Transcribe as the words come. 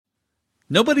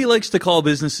Nobody likes to call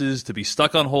businesses to be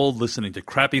stuck on hold listening to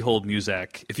crappy hold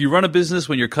music. If you run a business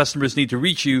when your customers need to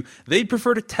reach you, they'd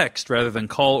prefer to text rather than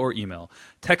call or email.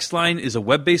 TextLine is a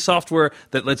web-based software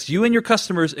that lets you and your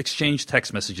customers exchange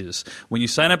text messages. When you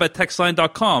sign up at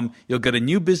textline.com, you'll get a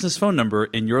new business phone number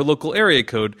in your local area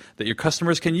code that your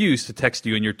customers can use to text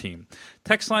you and your team.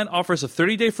 TextLine offers a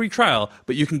 30-day free trial,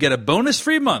 but you can get a bonus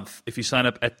free month if you sign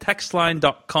up at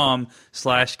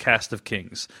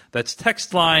textline.com/castofkings. That's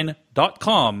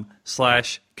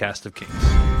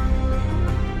textline.com/castofkings.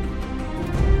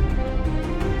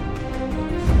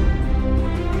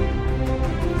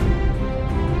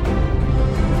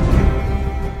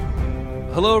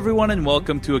 Hello, everyone, and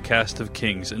welcome to A Cast of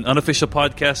Kings, an unofficial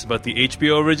podcast about the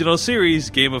HBO original series,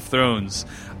 Game of Thrones.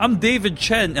 I'm David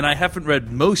Chen, and I haven't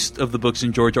read most of the books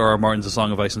in George R.R. Martin's A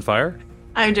Song of Ice and Fire.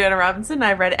 I'm Joanna Robinson.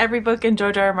 I've read every book in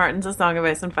George R.R. Martin's A Song of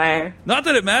Ice and Fire. Not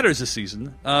that it matters this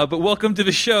season, but welcome to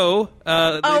the show,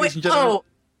 ladies and gentlemen.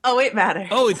 It matters.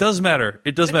 Oh, it does matter.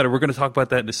 It does matter. We're going to talk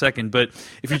about that in a second. But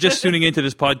if you're just tuning into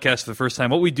this podcast for the first time,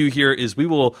 what we do here is we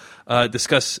will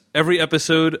discuss every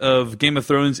episode of Game of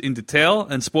Thrones in detail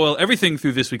and spoil everything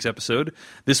through this week's episode.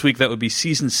 This week, that would be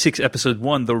Season 6, Episode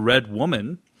 1, The Red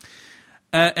Woman.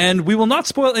 And we will not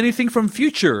spoil anything from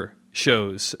future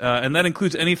shows. And that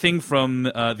includes anything from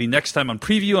the next time on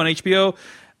preview on HBO.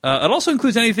 It also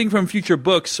includes anything from future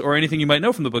books or anything you might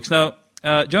know from the books. Now,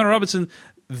 Joanna Robinson,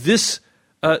 this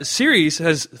series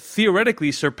has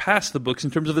theoretically surpassed the books in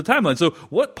terms of the timeline. So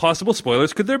what possible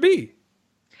spoilers could there be?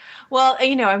 Well,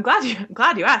 I'm glad you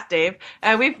asked, Dave.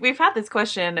 We've had this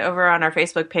question over on our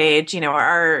Facebook page.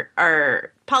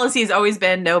 Our policy has always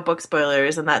been no book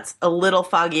spoilers, and that's a little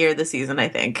foggier this season, I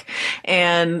think.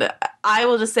 And I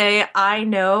will just say I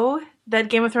know that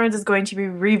Game of Thrones is going to be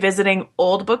revisiting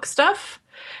old book stuff.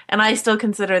 And I still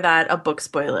consider that a book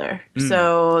spoiler.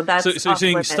 So that's so you're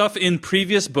saying stuff in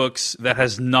previous books that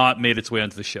has not made its way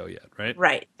onto the show yet, right?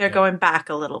 Right. They're going back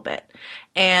a little bit.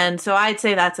 And so I'd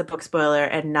say that's a book spoiler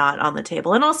and not on the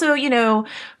table. And also,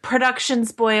 production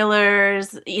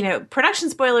spoilers,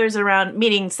 around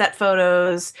meeting set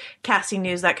photos, casting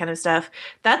news, that kind of stuff.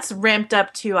 That's ramped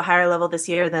up to a higher level this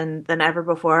year than ever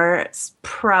before. It's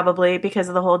probably because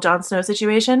of the whole Jon Snow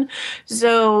situation.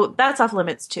 So that's off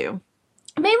limits too.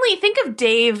 Mainly, think of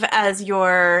Dave as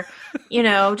your,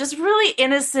 just really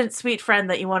innocent, sweet friend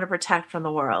that you want to protect from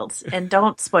the world. And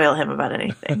don't spoil him about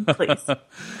anything, please.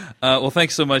 Well,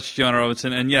 thanks so much, Joanna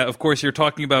Robinson. And yeah, of course, you're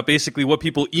talking about basically what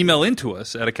people email into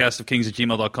us at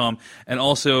acastofkings@gmail.com, and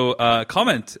also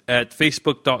comment at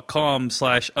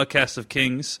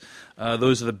facebook.com/acastofkings.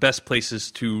 Those are the best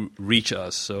places to reach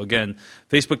us. So again,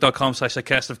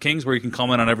 facebook.com/acastofkings, where you can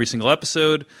comment on every single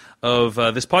episode of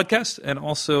this podcast, and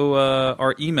also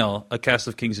our email,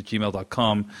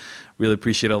 acastofkings@gmail.com. Really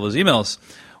appreciate all those emails.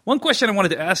 One question I wanted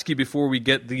to ask you before we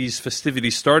get these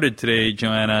festivities started today,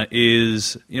 Joanna,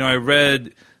 is, I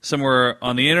read somewhere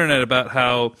on the internet about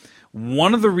how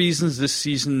one of the reasons this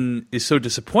season is so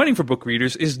disappointing for book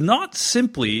readers is not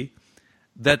simply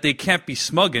that they can't be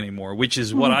smug anymore, which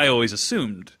is what I always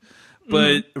assumed,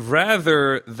 but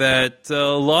rather that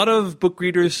a lot of book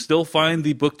readers still find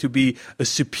the book to be a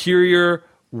superior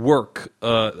work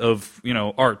of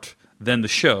art than the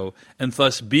show, and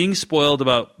thus being spoiled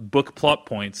about book plot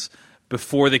points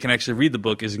before they can actually read the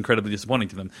book is incredibly disappointing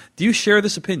to them. Do you share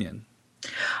this opinion?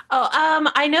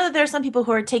 I know that there are some people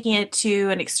who are taking it to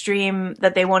an extreme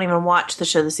that they won't even watch the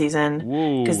show this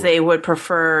season because they would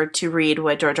prefer to read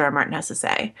what George R.R. Martin has to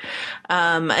say.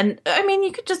 And I mean,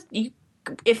 you could just,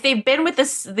 if they've been with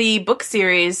the book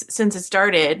series since it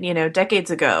started,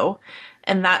 decades ago,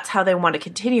 and that's how they want to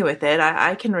continue with it,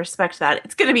 I can respect that.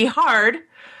 It's going to be hard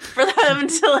for them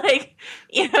to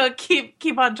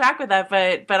keep on track with that,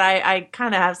 but I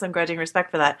kind of have some grudging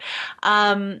respect for that.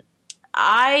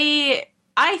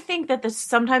 I think that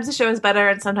sometimes the show is better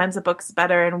and sometimes the book's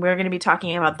better, and we're going to be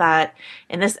talking about that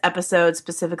in this episode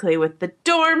specifically with the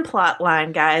Dorne plot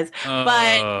line, guys.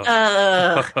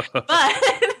 But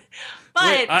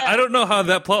Wait, I don't know how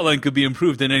that plot line could be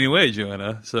improved in any way,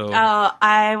 Joanna. So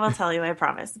I will tell you, I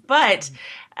promise. But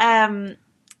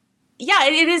yeah,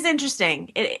 it is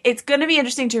interesting. It's going to be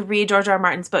interesting to read George R. R.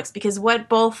 Martin's books because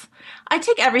I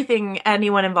take everything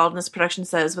anyone involved in this production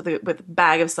says with a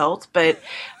bag of salt, but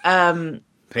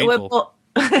painful.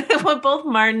 What both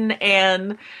Martin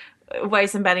and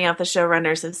Weiss and Benioff, the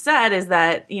showrunners, have said is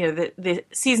that the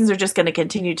seasons are just going to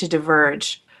continue to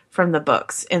diverge from the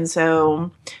books. And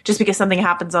so just because something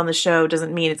happens on the show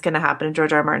doesn't mean it's going to happen in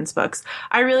George R. R. Martin's books.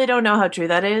 I really don't know how true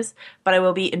that is, but I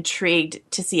will be intrigued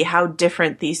to see how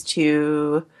different these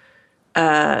two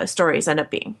stories end up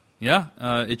being. Yeah,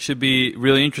 it should be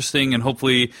really interesting, and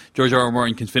hopefully George R. R.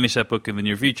 Martin can finish that book in the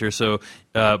near future, so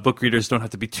book readers don't have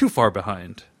to be too far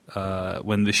behind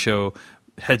when the show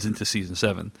heads into season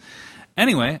 7.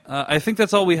 Anyway, I think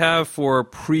that's all we have for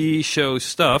pre-show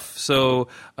stuff. So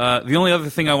the only other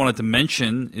thing I wanted to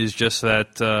mention is just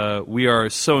that we are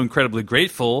so incredibly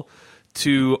grateful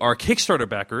to our Kickstarter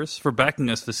backers for backing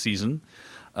us this season.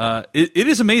 It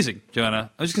is amazing, Joanna.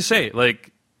 I was just going to say,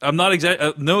 like, I'm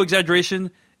not no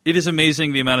exaggeration. It is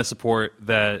amazing the amount of support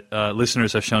that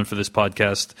listeners have shown for this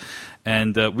podcast,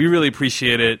 and we really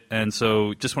appreciate it. And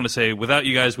so just want to say, without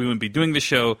you guys, we wouldn't be doing this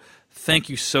show. Thank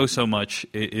you so much.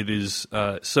 It is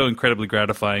so incredibly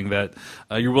gratifying that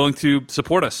you're willing to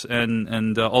support us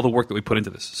and all the work that we put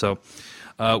into this. So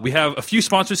we have a few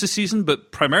sponsors this season,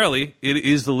 but primarily it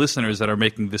is the listeners that are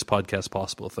making this podcast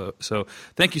possible. So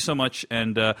thank you so much,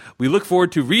 and we look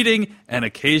forward to reading and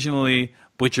occasionally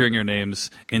butchering your names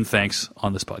in thanks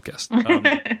on this podcast.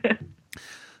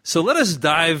 So let us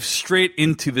dive straight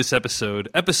into this episode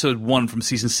 1 from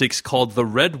season 6, called "The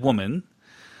Red Woman."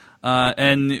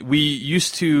 And we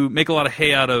used to make a lot of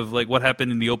hay out of like what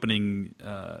happened in the opening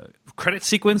credit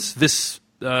sequence. This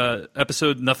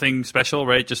episode, nothing special,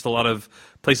 right? Just a lot of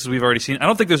places we've already seen. I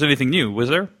don't think there's anything new, was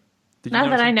there? Not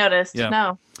that I noticed. Yeah.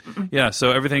 No. Yeah,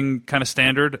 so everything kind of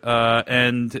standard,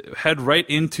 and head right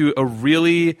into a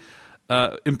really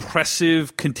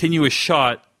impressive continuous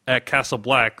shot at Castle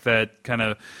Black that kind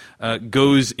of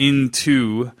goes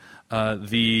into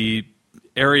the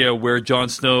area where Jon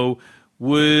Snow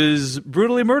was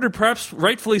brutally murdered, perhaps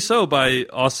rightfully so, by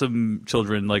awesome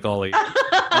children like Ollie.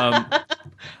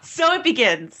 So it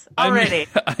begins already.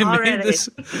 I made this.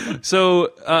 So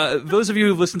those of you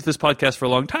who've listened to this podcast for a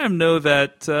long time know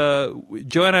that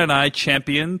Joanna and I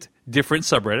championed different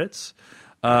subreddits.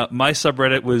 My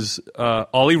subreddit was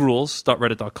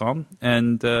ollierules.reddit.com,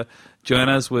 and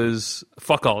Joanna's was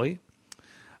Fuck Ollie.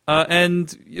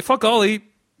 And Fuck Ollie,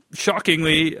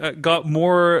 shockingly, got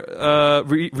more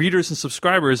readers and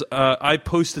subscribers. I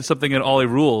posted something in Ollie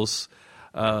Rules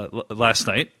last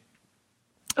night.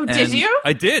 Oh, did you?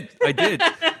 I did.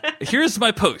 Here's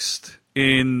my post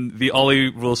in the Ollie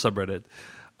Rules subreddit.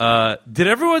 Did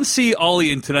everyone see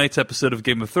Ollie in tonight's episode of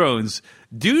Game of Thrones?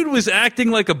 Dude was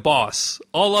acting like a boss,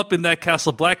 all up in that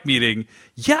Castle Black meeting.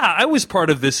 Yeah, I was part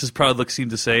of this, his proud look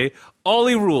seemed to say.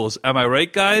 Ollie Rules. Am I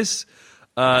right, guys?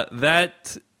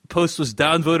 That post was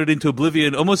downvoted into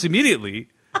oblivion almost immediately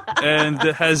and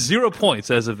has 0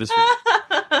 points as of this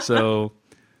week. So,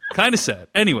 kind of sad.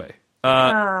 Anyway.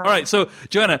 All right, so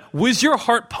Joanna, was your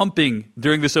heart pumping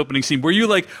during this opening scene? Were you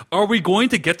like, are we going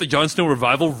to get the Jon Snow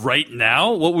revival right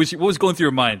now? What was going through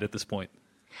your mind at this point?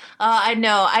 I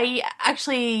know. I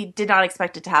actually did not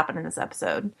expect it to happen in this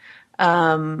episode.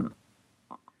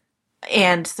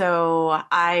 And so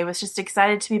I was just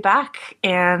excited to be back,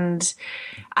 and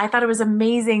I thought it was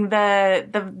amazing.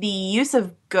 The use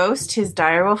of Ghost, his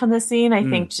direwolf in the scene, I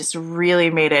think just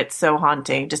really made it so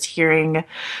haunting. Just hearing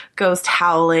Ghost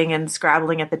howling and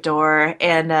scrabbling at the door.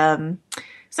 And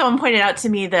someone pointed out to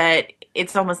me that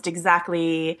it's almost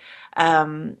exactly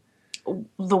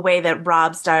the way that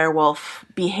Rob's direwolf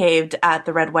behaved at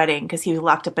the Red Wedding, because he was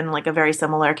locked up in like a very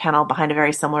similar kennel behind a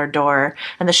very similar door,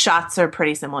 and the shots are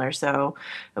pretty similar. So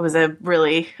it was a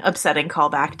really upsetting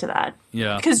callback to that.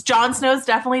 Yeah, because Jon Snow's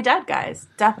definitely dead, guys.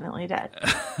 Definitely dead.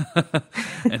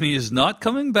 And he is not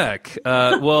coming back.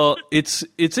 Well, it's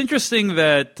interesting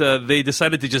that they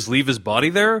decided to just leave his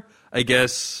body there, I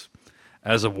guess,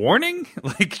 as a warning.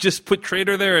 Like, just put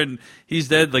Traitor there and he's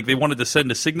dead. Like, they wanted to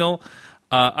send a signal.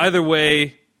 Either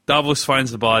way, Davos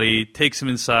finds the body, takes him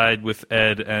inside with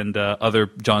Ed and other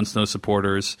Jon Snow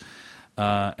supporters,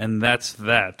 and that's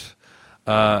that.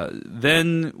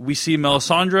 Then we see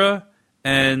Melisandre,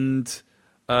 and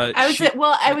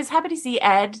I was happy to see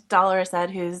Ed, Dolorous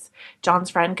Ed, who's Jon's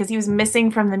friend, because he was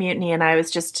missing from the mutiny, and I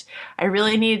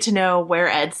really needed to know where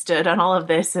Ed stood on all of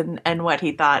this and what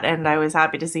he thought, and I was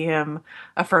happy to see him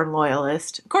a firm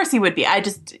loyalist. Of course he would be. I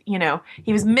just,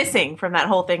 he was missing from that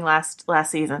whole thing last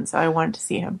season, so I wanted to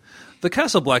see him. The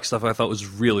Castle Black stuff I thought was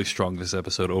really strong this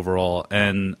episode overall,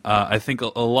 and I think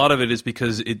a lot of it is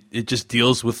because it just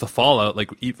deals with the fallout,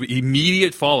 like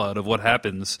immediate fallout of what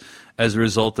happens as a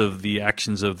result of the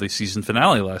actions of the season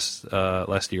finale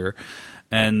last year.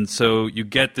 And so you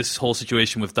get this whole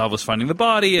situation with Davos finding the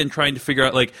body and trying to figure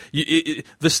out, like,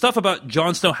 the stuff about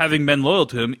Jon Snow having men loyal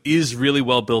to him is really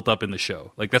well built up in the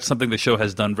show. Like, that's something the show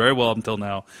has done very well up until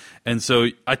now. And so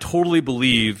I totally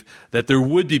believe that there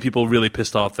would be people really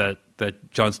pissed off that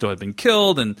that Jon Snow had been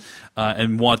killed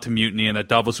and want to mutiny, and that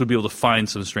Davos would be able to find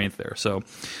some strength there. So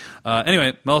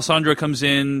anyway, Melisandre comes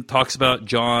in, talks about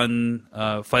Jon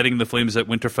fighting the flames at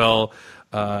Winterfell.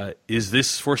 Is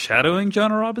this foreshadowing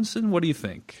John Robinson? What do you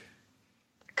think?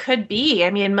 Could be.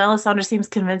 I mean, Melisandre seems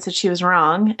convinced that she was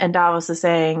wrong, and Davos is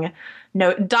saying,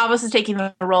 no, Davos is taking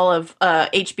the role of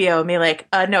HBO and being like,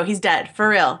 no, he's dead. For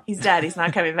real. He's dead. He's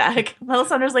not coming back.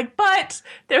 Melisandre's like, but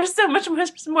there's so much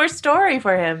more story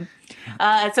for him.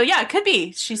 So yeah, it could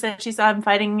be. She said she saw him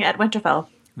fighting at Winterfell.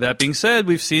 That being said,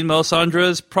 we've seen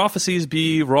Melisandre's prophecies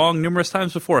be wrong numerous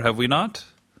times before, have we not?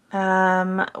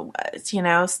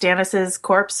 Stannis's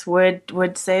corpse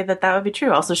would say that would be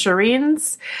true. Also,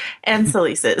 Shireen's and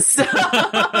Selyse's.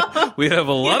 We have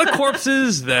a lot of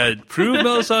corpses that prove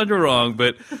Melisandre wrong,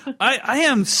 but I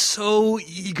am so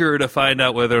eager to find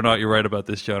out whether or not you're right about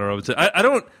this, John Robinson. I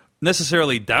don't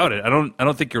necessarily doubt it. I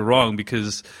don't think you're wrong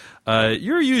because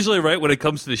you're usually right when it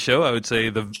comes to the show. I would say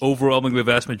the overwhelmingly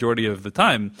vast majority of the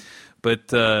time.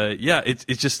 But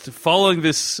it's just following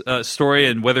this story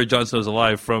and whether Jon Snow's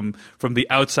alive from the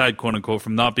outside, quote unquote,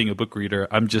 from not being a book reader.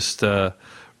 I'm just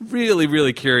really,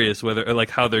 really curious whether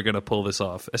how they're going to pull this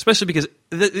off, especially because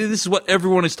this is what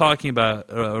everyone is talking about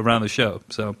around the show.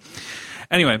 So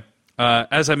anyway,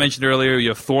 as I mentioned earlier, you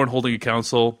have Thorne holding a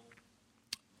council.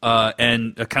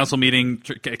 And a council meeting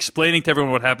explaining to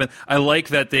everyone what happened. I like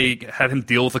that they had him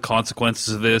deal with the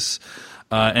consequences of this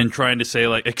and trying to say,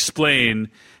 explain,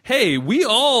 hey, we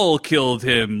all killed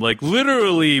him.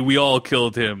 Literally, we all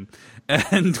killed him.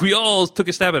 And we all took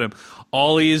a stab at him.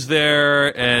 Ollie is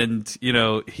there, and,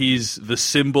 he's the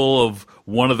symbol of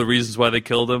one of the reasons why they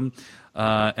killed him.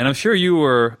 And I'm sure you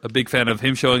were a big fan of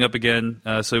him showing up again,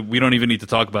 so we don't even need to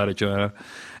talk about it, Joanna.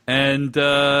 And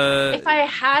if I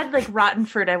had rotten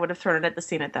fruit, I would have thrown it at the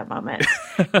scene at that moment.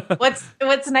 What's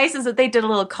nice is that they did a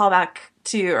little call out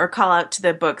to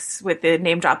the books with the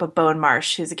name drop of Bowen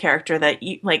Marsh, who's a character that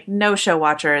no show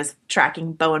watcher is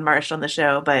tracking Bowen Marsh on the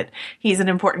show, but he's an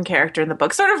important character in the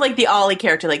book, sort of like the Ollie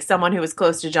character, someone who was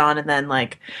close to Jon and then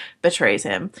betrays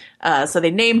him. So they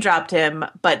name dropped him,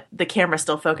 but the camera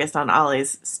still focused on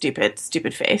Ollie's stupid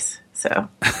face. So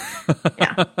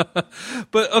yeah,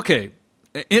 but okay.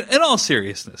 In all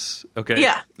seriousness, okay?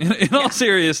 Yeah. In all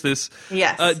seriousness,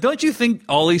 yes. Don't you think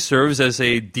Ollie serves as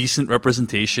a decent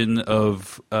representation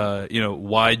of,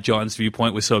 why Jon's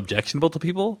viewpoint was so objectionable to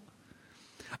people?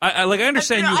 I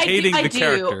understand you hating the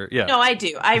character. Yeah. No, I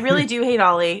do. I really do hate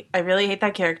Ollie. I really hate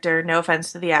that character. No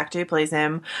offense to the actor who plays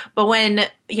him. But when,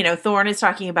 Thorne is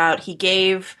talking about he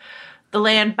gave the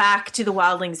land back to the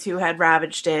wildlings who had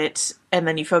ravaged it, and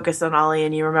then you focus on Ollie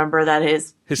and you remember that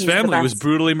his family was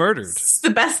brutally murdered. The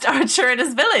best archer in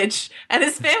his village, and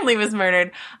his family was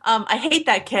murdered. I hate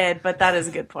that kid, but that is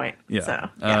a good point.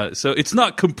 Yeah. So it's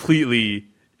not completely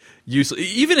useless.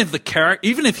 Even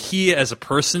if he as a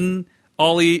person,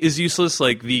 Ollie, is useless,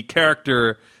 the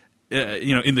character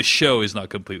in the show is not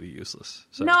completely useless.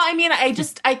 So. No, I mean, I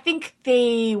think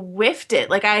they whiffed it.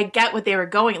 I get what they were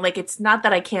going. It's not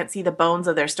that I can't see the bones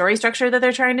of their story structure that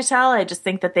they're trying to tell. I just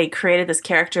think that they created this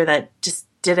character that just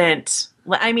didn't.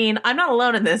 I mean, I'm not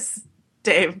alone in this,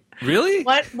 Dave. Really?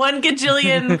 What 1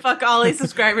 gajillion fuck Ollie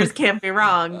subscribers can't be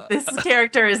wrong. This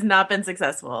character has not been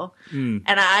successful. And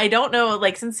I don't know,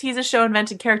 since he's a show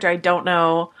invented character, I don't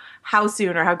know how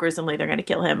soon or how gruesomely they're going to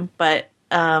kill him. But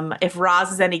if Roz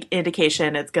is any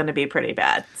indication, it's going to be pretty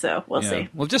bad. So we'll see.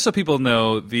 Well, just so people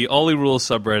know, the Ollie Rules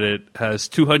subreddit has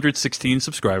 216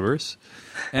 subscribers,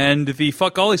 and the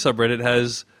Fuck Ollie subreddit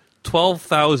has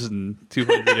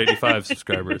 12,285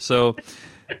 subscribers. So,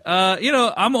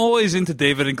 I'm always into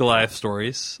David and Goliath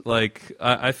stories.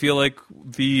 I feel like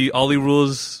the Ollie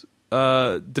Rules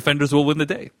defenders will win the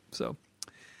day. So,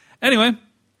 anyway,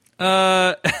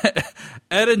 Ed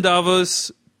and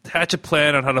Davos hatch a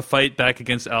plan on how to fight back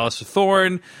against Alistair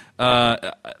Thorne.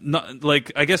 I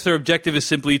guess their objective is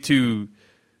simply to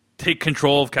take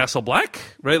control of Castle Black,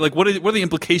 right? What are the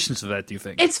implications of that, do you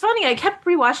think? It's funny. I kept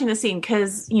rewatching the scene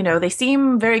because, they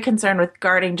seem very concerned with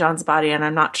guarding Jon's body, and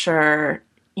I'm not sure,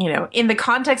 in the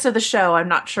context of the show, I'm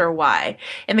not sure why.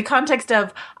 In the context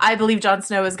of, I believe Jon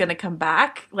Snow is going to come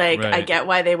back, right. I get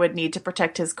why they would need to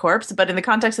protect his corpse, but in the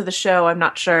context of the show, I'm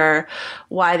not sure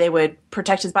why they would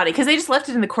protect his body, because they just left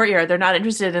it in the courtyard. They're not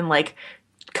interested in,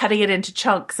 cutting it into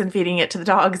chunks and feeding it to the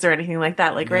dogs or anything like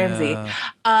that, Ramsay.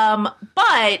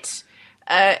 But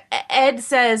Ed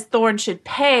says Thorne should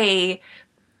pay,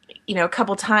 a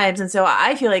couple times, and so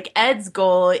I feel like Ed's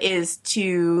goal is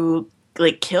to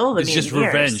kill the It's just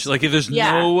revenge. There's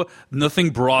nothing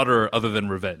broader other than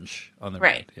revenge on the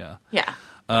right. Yeah. Yeah.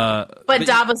 But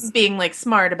Davos is being like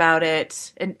smart about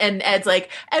it, and Ed's like,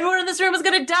 everyone in this room is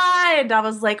gonna die, and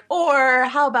Davos is like, or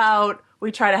how about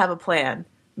we try to have a plan?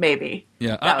 Maybe.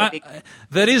 Yeah,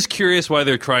 that is curious why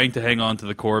they're trying to hang on to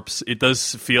the corpse. It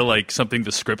does feel like something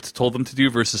the script told them to do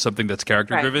versus something that's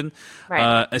character driven.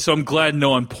 Right. And so I'm glad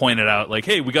no one pointed out like,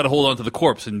 hey, we got to hold on to the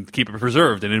corpse and keep it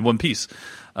preserved and in one piece,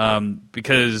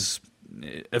 because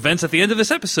events at the end of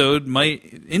this episode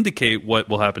might indicate what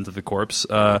will happen to the corpse.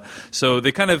 So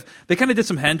they kind of did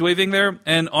some hand waving there,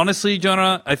 and honestly,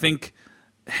 Jonah, I think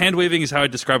hand waving is how I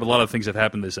describe a lot of things that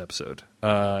happened this episode,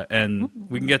 and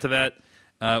we can get to that.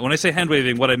 When I say hand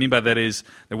waving, what I mean by that is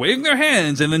they're waving their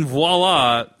hands, and then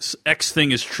voila, X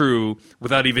thing is true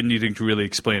without even needing to really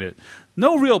explain it.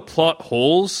 No real plot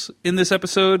holes in this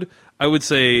episode. I would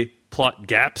say plot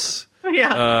gaps.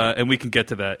 Yeah. And we can get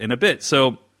to that in a bit.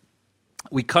 So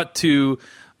we cut to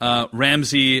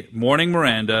Ramsay mourning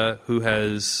Miranda, who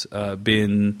has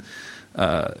been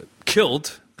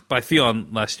killed by Theon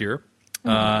last year.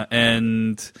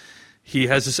 And he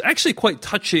has this actually quite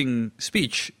touching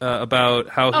speech about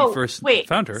how he first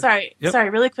found her. Sorry,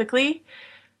 really quickly.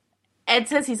 Ed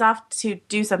says he's off to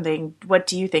do something. What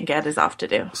do you think Ed is off to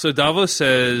do? So Davos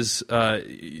says,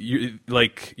 you're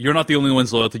not the only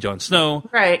ones loyal to Jon Snow.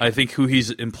 Right. I think who he's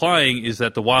implying is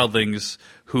that the wildlings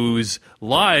whose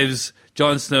lives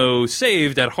Jon Snow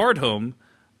saved at Hardhome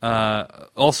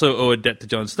also owe a debt to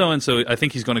Jon Snow, and so I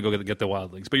think he's going to go get the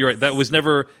wildlings. But you're right, that was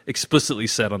never explicitly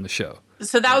said on the show.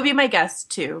 So that would be my guess,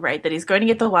 too, right? That he's going to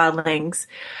get the wildlings.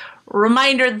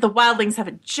 Reminder that the wildlings have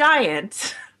a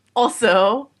giant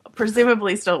also,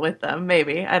 presumably still with them,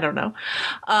 maybe. I don't know.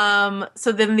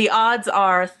 So then the odds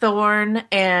are Thorne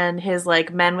and his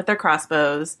like men with their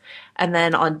crossbows. And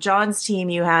then on Jon's team,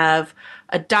 you have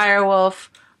a direwolf,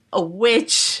 a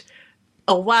witch,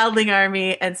 a wildling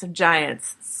army, and some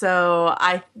giants. So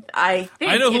I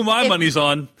think I know who my money's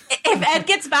on. If Ed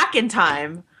gets back in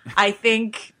time, I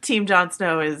think Team Jon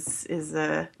Snow is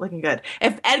looking good.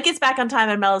 If Ed gets back on time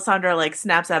and Melisandre like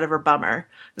snaps out of her bummer,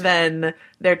 then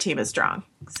their team is strong.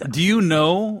 So. Do you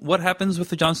know what happens with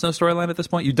the Jon Snow storyline at this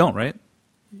point? You don't, right?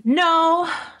 No,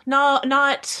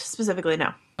 not specifically.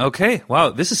 No. Okay. Wow.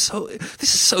 This is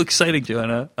so exciting,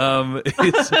 Joanna.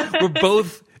 We're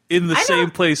both in the same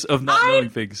place of not knowing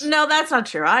things. No, that's not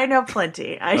true. I know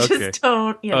plenty. I just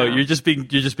don't, Oh, you're just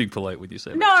being polite when you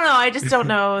say that. No, I just don't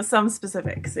know some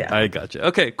specifics. Yeah. I gotcha.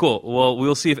 Okay, cool. Well,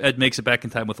 we'll see if Ed makes it back in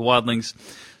time with the wildlings.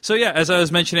 So yeah, as I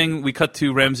was mentioning, we cut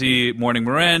to Ramsay mourning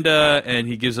Miranda, and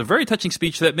he gives a very touching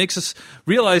speech that makes us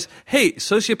realize, hey,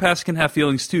 sociopaths can have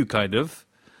feelings too, kind of,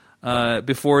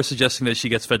 before suggesting that she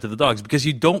gets fed to the dogs, because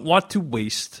you don't want to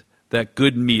waste that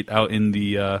good meat out in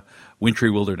the wintry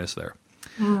wilderness there.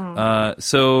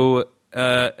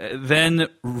 Then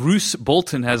Roose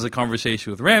Bolton has a conversation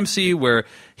with Ramsay where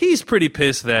he's pretty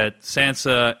pissed that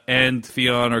Sansa and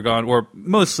Theon are gone, or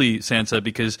mostly Sansa,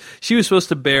 because she was supposed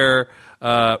to bear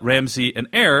Ramsay an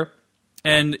heir.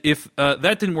 And if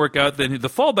that didn't work out, then the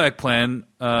fallback plan,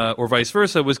 or vice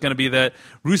versa, was going to be that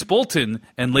Roose Bolton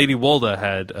and Lady Walda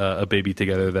had a baby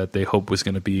together that they hope was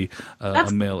going to be a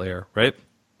male heir, right?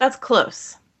 That's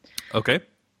close. Okay.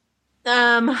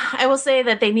 I will say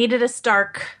that they needed a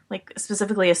Stark, like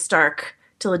specifically a Stark,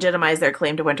 to legitimize their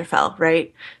claim to Winterfell,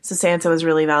 right? So Sansa was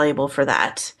really valuable for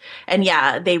that. And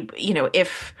yeah,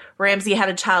 if Ramsay had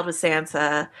a child with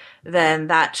Sansa, then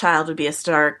that child would be a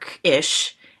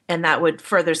Stark-ish, and that would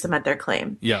further cement their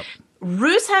claim. Yeah.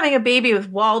 Roose having a baby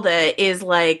with Walda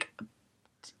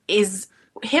is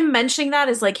him mentioning that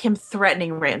is like him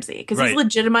threatening Ramsay, because he's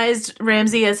legitimized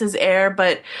Ramsay as his heir,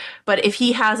 but if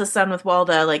he has a son with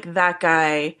Walda, like that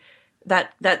guy,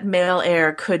 that male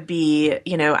heir could be,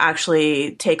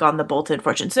 actually take on the Bolton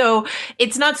fortune. So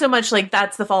it's not so much like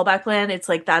that's the fallback plan. It's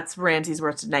like that's Ramsay's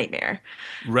worst nightmare.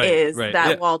 Right.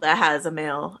 Walda has a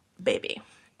male baby.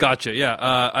 Gotcha. Yeah.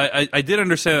 I did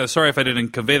understand that. Sorry if I didn't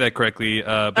convey that correctly.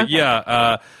 But okay.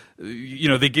 Yeah,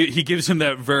 he gives him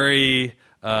that very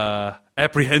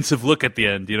apprehensive look at the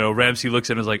end. Ramsay looks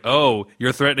at him and is like, "Oh,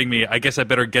 you're threatening me. I guess I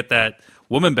better get that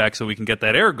woman back so we can get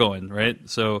that heir going," right?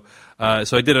 So I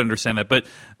did understand that. But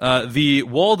the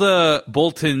Walda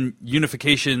Bolton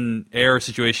unification heir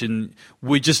situation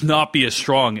would just not be as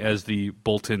strong as the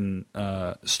Bolton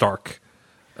Stark,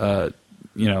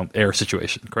 heir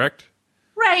situation. Correct?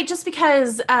 Right, just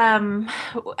because,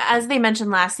 as they mentioned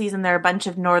last season, there are a bunch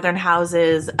of northern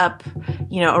houses up,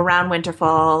 around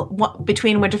Winterfell,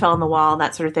 between Winterfell and the Wall,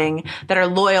 that sort of thing, that are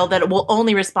loyal, that will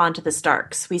only respond to the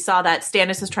Starks. We saw that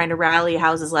Stannis was trying to rally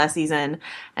houses last season,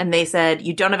 and they said,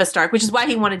 you don't have a Stark, which is why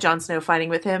he wanted Jon Snow fighting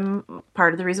with him,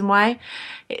 part of the reason why.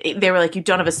 They were like, you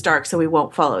don't have a Stark, so we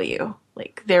won't follow you.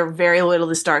 Like, they're very loyal to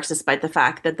the Starks despite the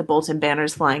fact that the Bolton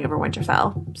banner's flying over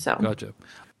Winterfell. So Gotcha.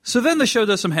 So then the show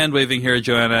does some hand-waving here,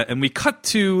 Joanna, and we cut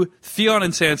to Theon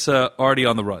and Sansa already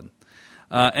on the run.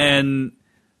 And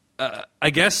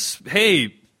I guess,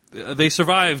 hey, they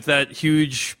survived that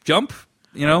huge jump,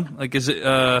 you know? Like, is it...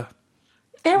 there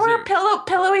were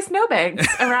pillowy snowbanks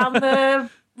around the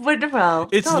Winterfell.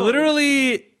 It's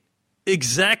literally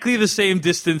exactly the same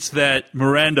distance that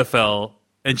Miranda fell,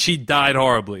 and she died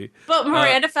horribly. But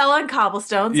Miranda fell on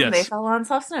cobblestones, yes. and they fell on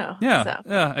soft snow. Yeah,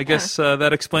 I guess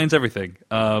that explains everything.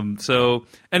 So,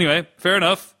 anyway, fair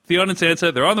enough. Theon and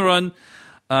Sansa, they're on the run,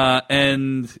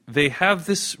 and they have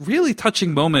this really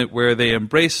touching moment where they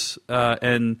embrace,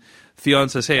 and Theon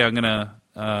says, hey, I'm going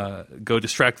to go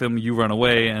distract them, you run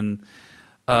away, and...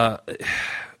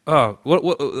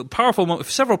 what powerful!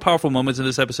 Several powerful moments in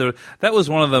this episode. That was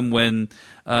one of them when,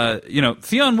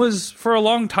 Theon was for a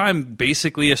long time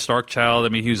basically a Stark child. I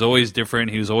mean, he was always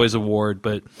different. He was always a ward,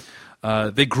 but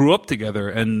they grew up together,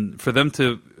 and for them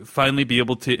to finally be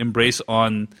able to embrace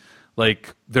on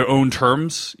like their own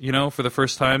terms, for the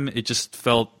first time, it just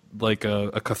felt like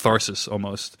a catharsis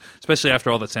almost, especially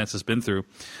after all that Sansa's been through,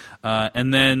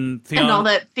 and then Theon, and all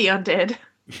that Theon did.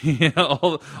 Yeah,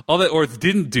 all that Orth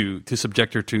didn't do to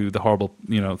subject her to the horrible,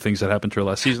 things that happened to her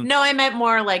last season. No, I meant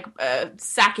more like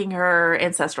sacking her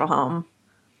ancestral home.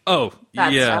 Oh,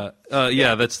 that yeah,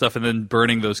 stuff. That stuff, and then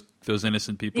burning those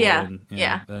innocent people. Yeah,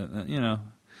 and,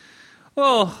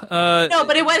 Well, no,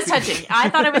 but it was touching. I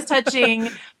thought it was touching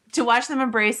to watch them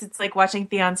embrace. It's like watching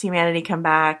Theon's humanity come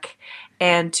back,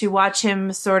 and to watch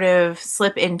him sort of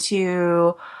slip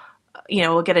into.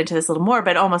 We'll get into this a little more,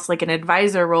 but almost like an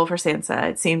advisor role for Sansa,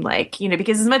 it seemed like,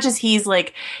 because as much as he's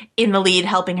like in the lead,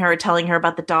 helping her, telling her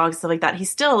about the dogs, stuff like that, he's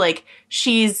still like,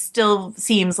 she still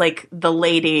seems like the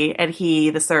lady and he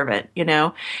the servant,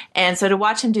 And so to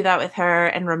watch him do that with her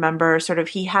and remember sort of,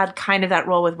 he had kind of that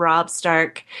role with Robb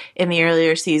Stark in the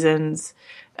earlier seasons,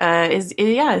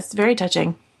 it's very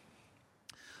touching.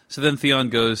 So then Theon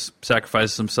goes,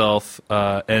 sacrifices himself,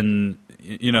 and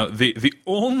the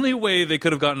only way they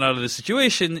could have gotten out of this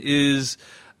situation is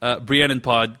Brienne and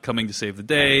Pod coming to save the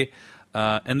day,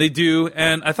 and they do.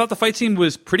 And I thought the fight scene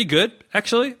was pretty good,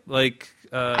 actually.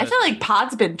 I feel like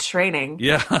Pod's been training.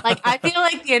 Yeah, I feel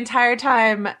like the entire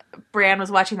time Brienne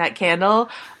was watching that candle,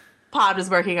 Pod was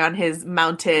working on his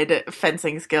mounted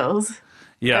fencing skills.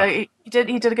 Yeah, he did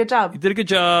a good job. He did a good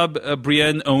job.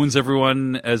 Brienne owns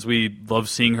everyone, as we love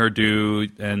seeing her do,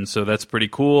 and so that's pretty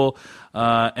cool.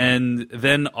 And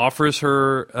then offers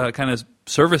her kind of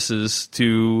services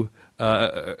to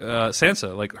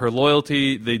Sansa, like her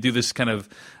loyalty. They do this kind of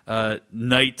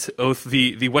knight oath,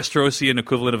 the Westerosian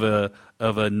equivalent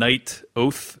of a knight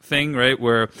oath thing, right?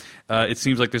 Where it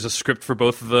seems like there's a script for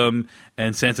both of them,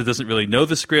 and Sansa doesn't really know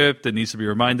the script and needs to be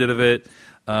reminded of it,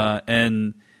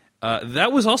 and.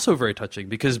 That was also very touching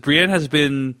because Brienne has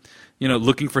been,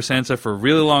 looking for Sansa for a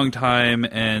really long time,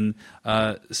 and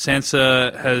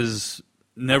Sansa has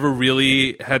never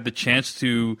really had the chance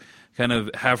to kind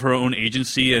of have her own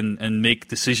agency and make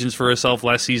decisions for herself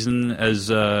last season,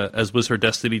 as was her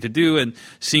destiny to do. And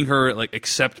seeing her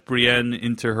accept Brienne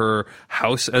into her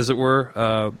house, as it were,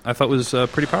 I thought was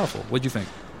pretty powerful. What do you think,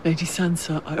 Lady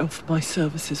Sansa? I offer my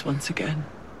services once again.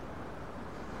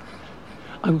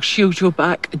 I will shield your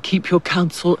back and keep your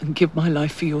counsel and give my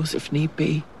life for yours if need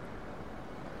be.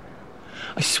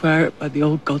 I swear it by the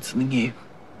old gods and the new.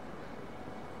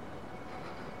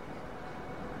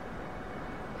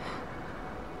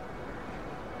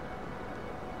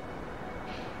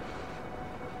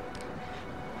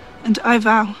 And I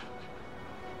vow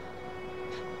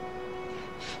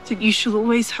that you shall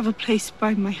always have a place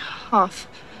by my hearth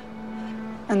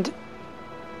and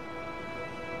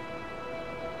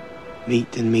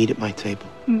meat and mead at my table.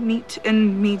 Meat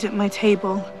and mead at my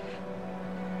table.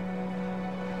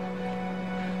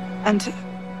 And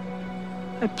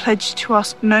I pledge to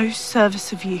ask no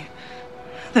service of you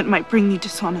that might bring you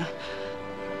dishonor.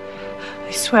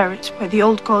 I swear it by the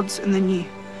old gods and the new.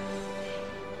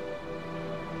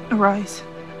 Arise.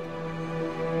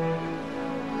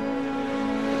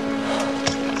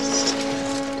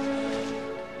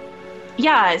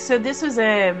 Yeah, so this was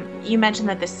you mentioned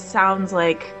that this sounds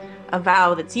like a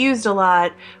vow that's used a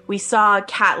lot. We saw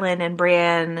Catelyn and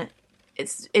Brienne.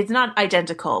 It's not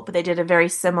identical, but they did a very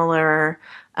similar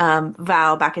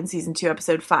vow back in season 2,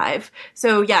 episode 5.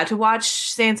 So yeah, to watch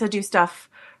Sansa do stuff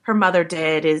her mother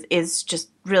did is just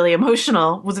really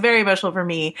emotional. Was very emotional for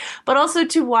me. But also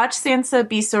to watch Sansa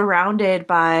be surrounded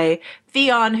by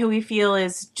Theon, who we feel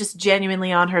is just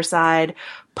genuinely on her side,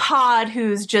 Pod,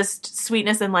 who's just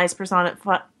sweetness and lies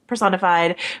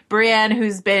personified. Brienne,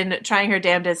 who's been trying her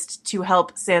damnedest to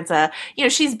help Sansa. You know,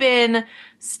 she's been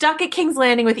stuck at King's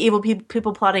Landing with evil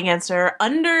people plotting against her,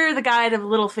 under the guide of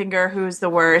Littlefinger, who's the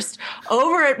worst,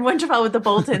 over at Winterfell with the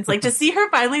Boltons. Like, to see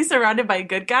her finally surrounded by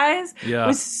good guys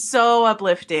was so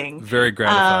uplifting. Very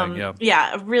gratifying,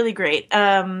 Yeah, really great.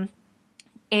 And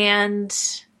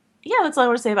yeah, that's all I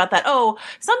want to say about that. Oh,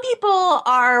 some people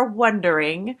are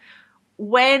wondering,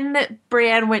 when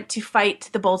Brienne went to fight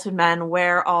the Bolton men,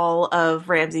 where all of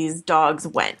Ramsay's dogs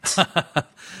went.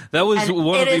 That was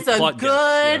one of the plot guests.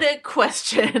 It is a good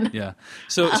question. Yeah.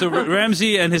 So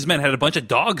Ramsay and his men had a bunch of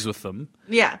dogs with them.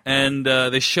 Yeah. And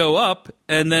they show up,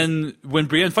 and then when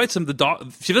Brienne fights them,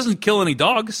 she doesn't kill any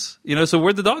dogs. You know, so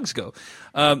where'd the dogs go?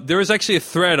 There was actually a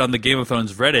thread on the Game of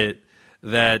Thrones Reddit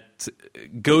that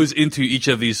goes into each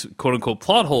of these quote-unquote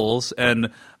plot holes and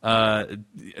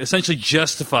essentially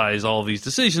justifies all of these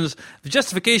decisions. The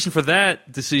justification for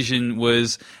that decision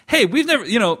was, hey, we've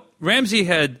never, Ramsay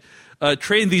had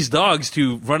trained these dogs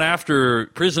to run after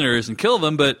prisoners and kill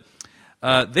them, but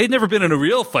they'd never been in a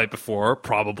real fight before,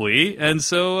 probably, and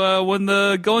so when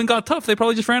the going got tough, they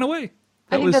probably just ran away.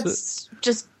 I think that's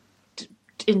just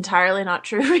entirely not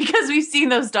true, because we've seen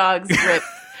those dogs rip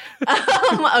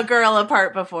a girl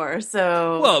apart before,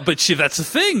 so... Well, but that's the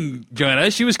thing, Joanna.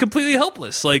 She was completely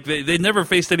helpless. Like, they never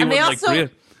faced anyone like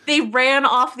Brienne. They ran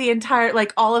off the entire,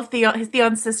 like, all of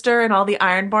Theon's sister and all the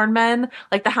Ironborn men.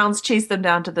 Like, the hounds chased them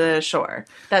down to the shore.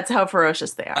 That's how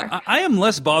ferocious they are. I am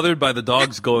less bothered by the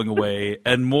dogs going away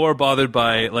and more bothered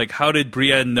by, like, how did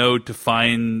Brienne know to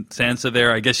find Sansa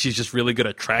there? I guess she's just really good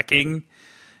at tracking.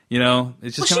 You know,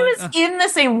 it's just she was in the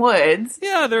same woods.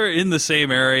 Yeah, they're in the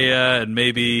same area, and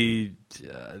maybe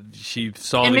she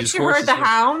saw and these she heard the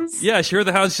hounds? Yeah, she heard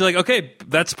the hounds. She's like, okay,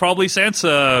 that's probably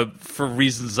Sansa for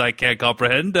reasons I can't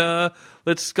comprehend.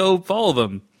 Let's go follow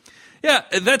them. Yeah,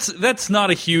 that's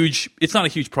not a huge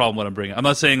problem what I'm bringing. I'm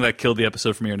not saying that killed the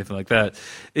episode for me or anything like that.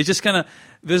 It's just kind of,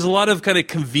 there's a lot of kind of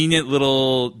convenient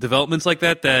little developments like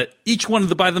that each one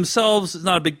by themselves is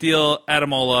not a big deal. Add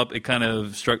them all up, it kind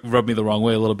of rubbed me the wrong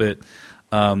way a little bit.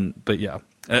 But yeah,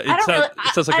 it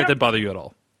sounds like that didn't bother you at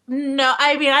all. No,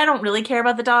 I mean, I don't really care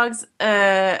about the dogs.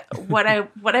 What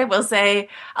I will say,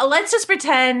 let's just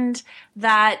pretend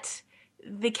that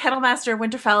the Kennelmaster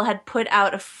Winterfell had put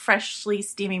out a freshly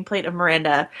steaming plate of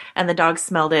Miranda, and the dogs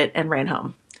smelled it and ran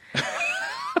home.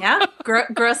 Yeah?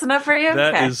 Gross enough for you?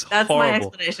 That's horrible. My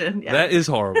explanation. Yeah. That is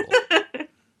horrible.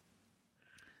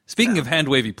 Speaking of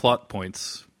hand-wavy plot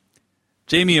points,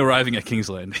 Jaime arriving at King's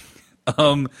Landing.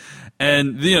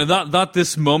 And, not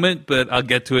this moment, but I'll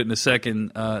get to it in a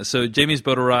second. So Jaime's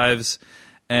boat arrives,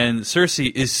 and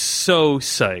Cersei is so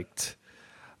psyched.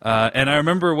 And I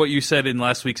remember what you said in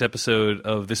last week's episode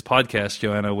of this podcast,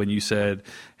 Joanna, when you said,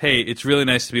 hey, it's really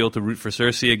nice to be able to root for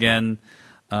Cersei again.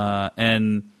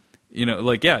 And,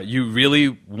 you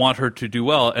really want her to do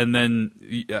well. And then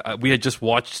we had just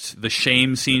watched the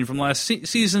shame scene from last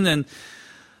season, and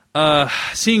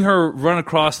seeing her run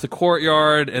across the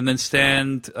courtyard and then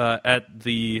stand at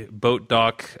the boat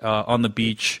dock on the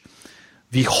beach,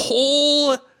 the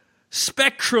whole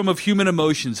spectrum of human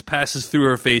emotions passes through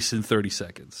her face in 30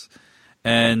 seconds.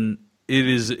 And it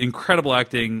is incredible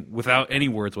acting without any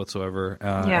words whatsoever,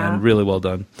 and really well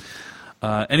done.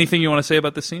 Anything you want to say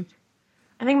about this scene?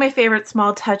 I think my favorite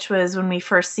small touch was when we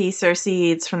first see Cersei,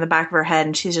 it's from the back of her head,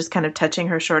 and she's just kind of touching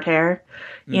her short hair,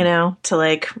 to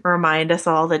like remind us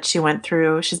all that she's been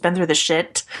through the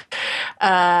shit.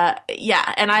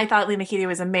 And I thought Lena Headey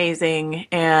was amazing,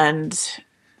 and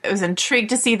I was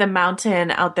intrigued to see the Mountain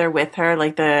out there with her,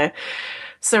 like the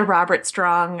Sir Robert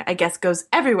Strong, I guess, goes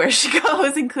everywhere she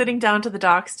goes, including down to the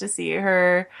docks to see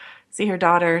her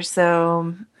daughter.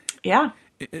 So, yeah.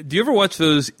 Do you ever watch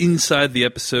those inside the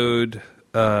episode,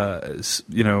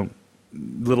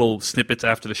 little snippets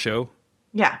after the show?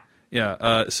 Yeah.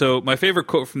 Yeah. So my favorite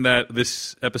quote from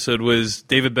this episode was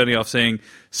David Benioff saying,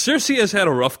 "Cersei has had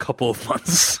a rough couple of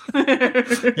months."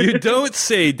 You don't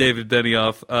say, David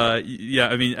Benioff.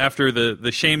 After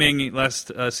the shaming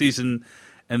last season,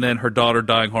 and then her daughter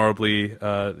dying horribly,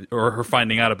 or her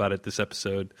finding out about it this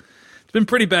episode, it's been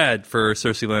pretty bad for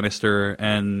Cersei Lannister,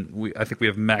 and I think we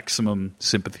have maximum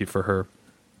sympathy for her.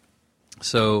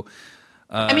 So.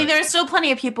 There are still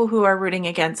plenty of people who are rooting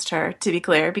against her, to be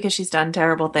clear, because she's done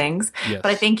terrible things. Yes.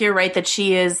 But I think you're right that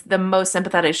she is the most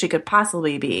sympathetic she could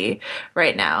possibly be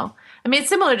right now. I mean, it's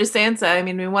similar to Sansa. I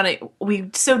mean,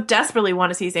 we so desperately want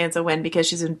to see Sansa win because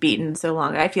she's been beaten so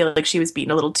long. I feel like she was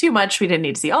beaten a little too much. We didn't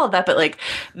need to see all of that, but like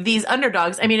these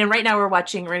underdogs, I mean, and right now we're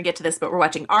going to get to this, but we're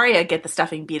watching Arya get the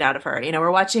stuffing beat out of her. You know, we're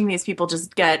watching these people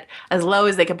just get as low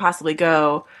as they can possibly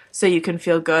go so you can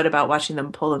feel good about watching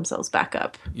them pull themselves back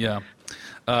up. Yeah.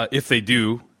 If they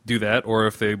do that, or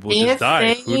if they will just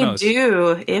die. Who knows?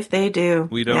 If they do.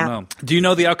 We don't know. Do you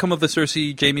know the outcome of the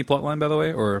Cersei Jaime plotline, by the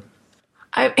way, or...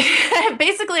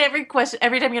 Basically every time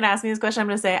you're going to ask me this question, I'm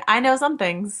going to say, I know some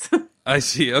things. I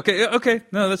see. Okay.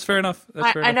 No, that's fair enough.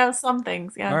 I know some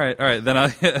things, yeah. All right. Then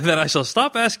I shall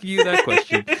stop asking you that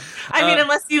question. I mean,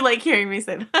 unless you like hearing me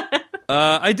say that.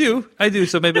 I do.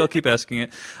 So maybe I'll keep asking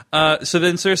it. So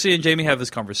then Cersei and Jaime have this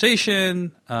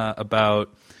conversation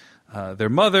about their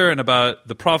mother and about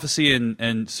the prophecy, and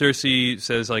Cersei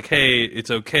says, like, hey, it's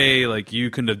okay, like, you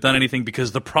couldn't have done anything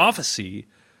because the prophecy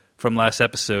from last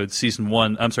episode, season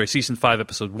 5,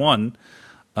 episode 1,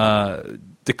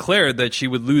 declared that she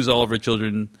would lose all of her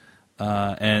children,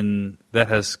 and that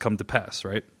has come to pass,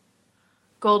 right?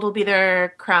 Gold will be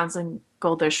their crowns and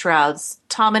gold their shrouds.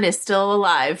 Tommen is still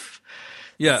alive.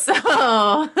 Yeah. So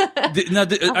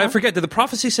I forget, did the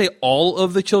prophecy say all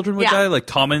of the children would die? Like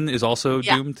Tommen is also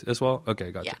doomed as well?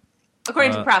 Okay, gotcha. Yeah.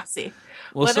 According to prophecy.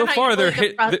 Well, so far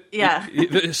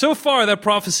so far that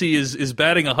prophecy is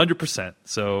batting 100%.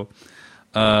 So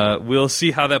we'll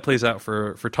see how that plays out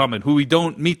for Tommen, who we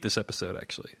don't meet this episode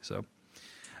actually. So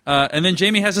and then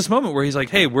Jaime has this moment where he's like,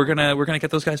 "Hey, we're gonna get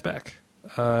those guys back."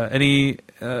 Any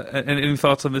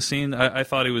thoughts on this scene? I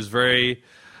thought it was very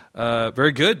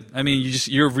good. I mean,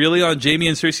 you're really on Jaime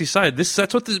and Cersei's side.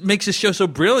 That's what makes this show so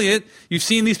brilliant. You've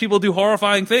seen these people do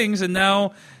horrifying things, and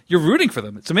now you're rooting for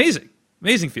them. It's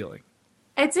amazing feeling.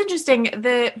 It's interesting.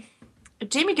 The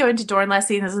Jaime going to Dorne last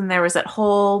season, there was that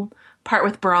whole part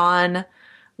with Bronn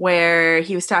where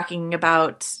he was talking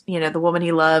about, the woman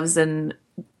he loves, and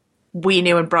we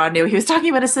knew and Bronn knew he was talking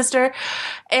about his sister.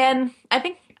 And I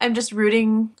think I'm just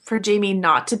rooting for Jaime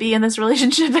not to be in this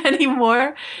relationship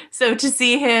anymore. So to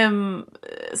see him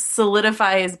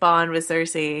solidify his bond with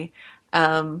Cersei,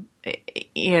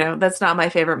 that's not my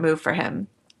favorite move for him.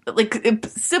 Like,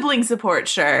 sibling support,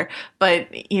 sure, but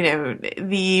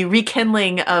the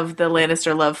rekindling of the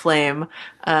Lannister love flame,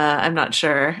 I'm not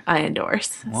sure I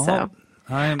endorse. Well,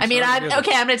 I'm going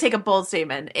to take a bold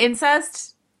statement.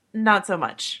 Incest, not so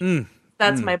much.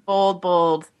 That's my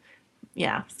bold,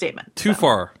 statement. Too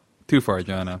far,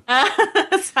 Joanna.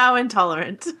 That's how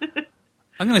intolerant.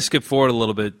 I'm going to skip forward a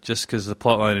little bit just because the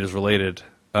plotline is related.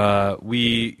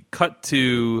 We cut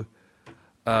to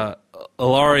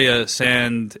Ilaria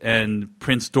Sand and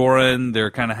Prince Doran. They're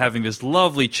kind of having this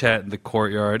lovely chat in the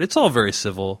courtyard. It's all very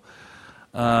civil.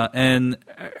 And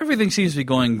everything seems to be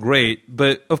going great.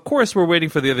 But, of course, we're waiting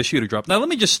for the other shoe to drop. Now, let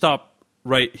me just stop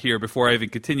right here before I even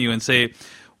continue and say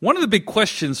one of the big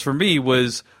questions for me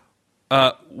was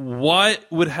what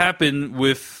would happen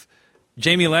with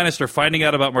Jaime Lannister finding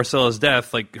out about Marcella's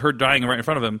death, like her dying right in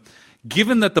front of him,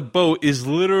 given that the boat is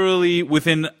literally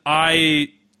within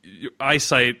eyesight,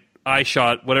 eye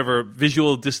shot, whatever,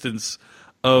 visual distance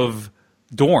of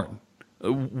Dorne.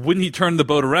 Wouldn't he turn the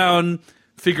boat around,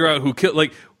 figure out who killed...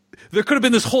 Like, there could have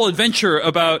been this whole adventure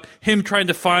about him trying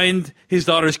to find his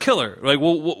daughter's killer. Like,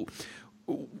 well,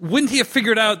 wouldn't he have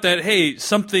figured out that, hey,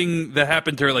 something that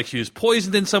happened to her, like she was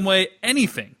poisoned in some way,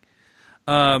 anything?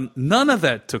 None of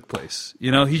that took place. He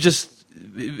just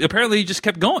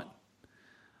kept going.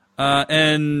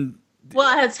 Well,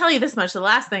 I had to tell you this much. The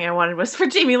last thing I wanted was for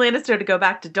Jaime Lannister to go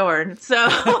back to Dorne. So,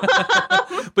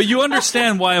 but you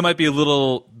understand why I might be a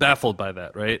little baffled by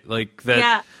that, right? Like that.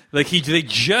 Yeah. Like they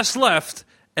just left,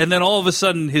 and then all of a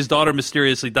sudden his daughter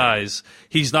mysteriously dies.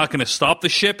 He's not going to stop the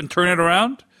ship and turn it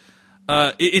around.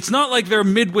 It's not like they're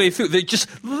midway through. They just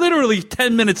literally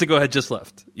 10 minutes ago had just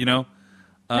left.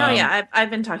 I've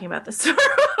been talking about this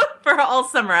for all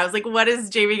summer. I was like, what is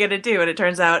Jaime going to do? And it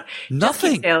turns out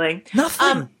nothing. Just keep sailing.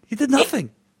 Nothing. He did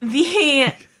nothing.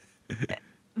 The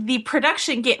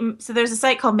production game. So there's a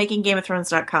site called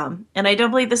MakingGameOfThrones.com, and I don't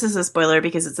believe this is a spoiler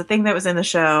because it's a thing that was in the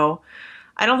show.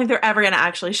 I don't think they're ever going to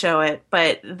actually show it,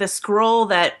 but the scroll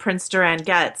that Prince Doran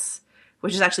gets,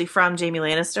 which is actually from Jaime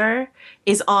Lannister,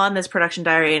 is on this production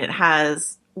diary, and it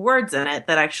has words in it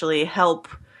that actually help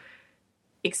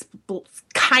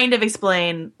kind of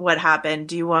explain what happened.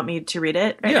 Do you want me to read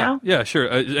it now? Yeah, sure.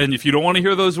 And if you don't want to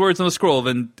hear those words on the scroll,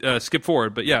 then skip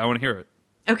forward. But yeah, I want to hear it.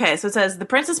 Okay, so it says the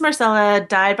Princess Marcella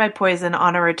died by poison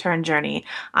on a return journey.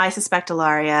 I suspect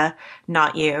Ilaria,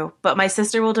 not you, but my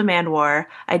sister will demand war.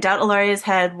 I doubt Ilaria's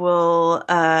head will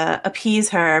appease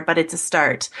her, but it's a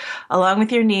start. Along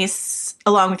with your nieces.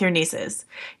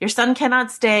 Your son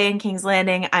cannot stay in King's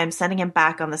Landing. I'm sending him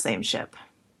back on the same ship.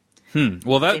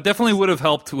 Well, that definitely would have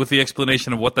helped with the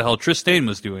explanation of what the hell Tristane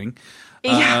was doing.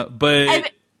 Yeah,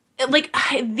 but like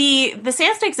the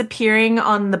sand snakes appearing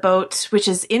on the boat, which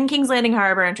is in King's Landing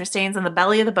Harbor, and Tristane's in the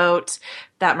belly of the boat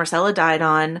that Marcella died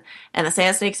on, and the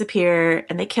sand snakes appear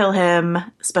and they kill him.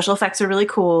 Special effects are really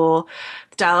cool.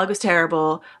 The dialogue was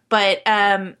terrible, but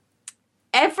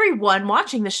everyone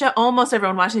watching the show, almost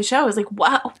everyone watching the show, is like,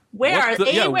 "Wow, where are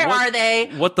they?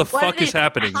 What the fuck is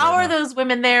happening? How right are now? those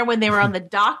women there when they were on the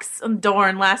docks on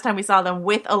Dorne last time we saw them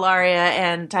with Ilaria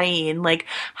and Tyene? Like,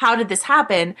 how did this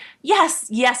happen? Yes,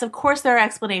 of course there are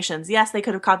explanations. Yes, they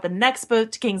could have caught the next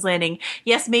boat to King's Landing.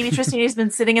 Yes, maybe Tristane has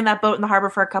been sitting in that boat in the harbor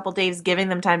for a couple days, giving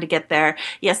them time to get there.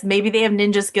 Yes, maybe they have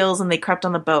ninja skills and they crept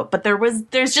on the boat. But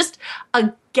there's just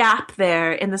a gap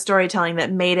there in the storytelling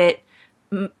that made it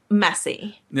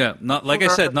messy. Yeah, not like I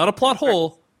said, not a plot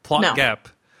hole, plot gap.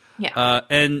 Yeah.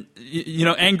 And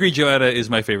Angry Joetta is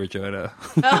my favorite Joetta.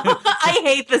 I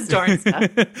hate this Dorne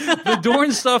stuff. The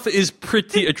Dorne stuff is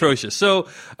pretty atrocious. So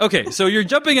you're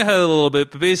jumping ahead a little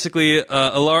bit, but basically,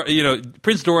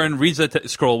 Prince Doran reads that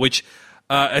scroll, which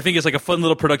I think is like a fun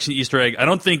little production Easter egg. I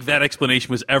don't think that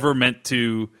explanation was ever meant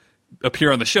to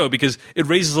appear on the show because it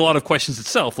raises a lot of questions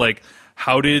itself, like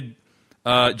how did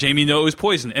Jaime know it was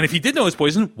poison? And if he did know it was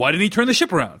poison, why didn't he turn the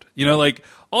ship around? Like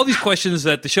all these questions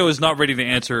that the show is not ready to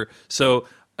answer. So,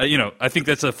 I think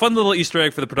that's a fun little Easter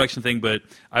egg for the production thing, but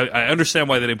I understand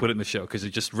why they didn't put it in the show because it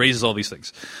just raises all these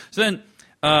things. So then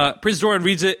Prince Doran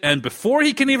reads it, and before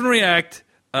he can even react,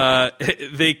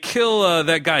 they kill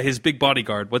that guy, his big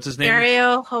bodyguard. What's his name?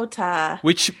 Ariel Hota.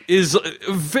 Which is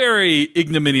a very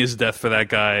ignominious death for that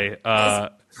guy.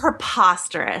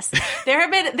 Preposterous. There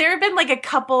have been like a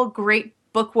couple great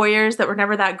book warriors that were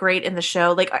never that great in the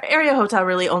show. Like Ariel Hota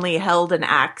really only held an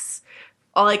axe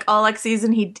all like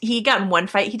season. He got in one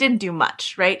fight. He didn't do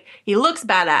much, right? He looks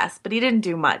badass, but he didn't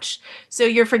do much. So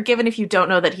you're forgiven if you don't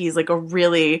know that he's like a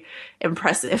really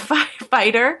impressive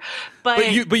fighter.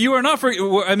 But you are not for.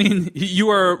 I mean, you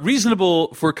are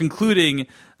reasonable for concluding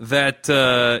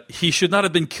that he should not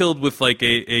have been killed with like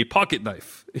a pocket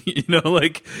knife. He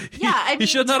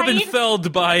should not have been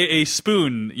felled by a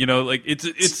spoon.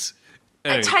 It's.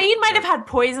 Anyway, Tyene might have had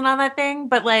poison on that thing,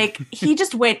 but like he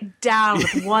just went down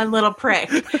with one little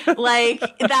prick. Like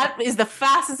that is the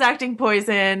fastest acting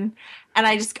poison,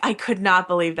 and I could not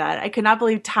believe that. I could not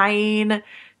believe Tyene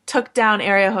took down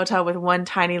Ariel Hota with one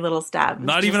tiny little stab.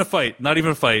 Not even a fight.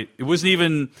 It wasn't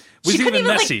even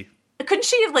messy. Couldn't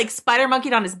she have like spider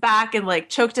monkeyed on his back and like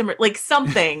choked him, like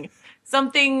something,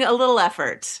 a little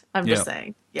effort? I'm just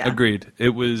saying. Yeah, agreed.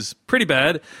 It was pretty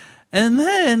bad. And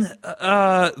then,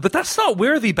 but that's not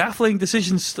where the baffling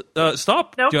decisions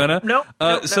stop, Joanna. Nope.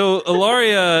 So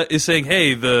Ilaria is saying,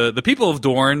 hey, the people of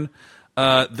Dorne,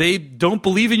 they don't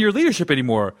believe in your leadership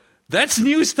anymore. That's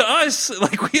news to us.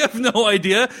 Like, we have no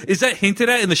idea. Is that hinted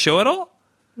at in the show at all?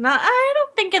 No, I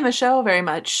don't think in the show very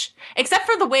much. Except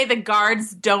for the way the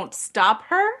guards don't stop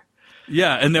her.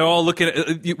 Yeah, and they're all looking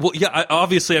at... Well, yeah,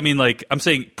 obviously, I mean, like, I'm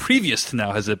saying previous to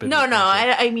now, has it been... No,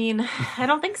 I mean, I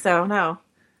don't think so, no.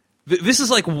 This is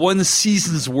like one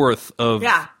season's worth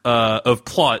of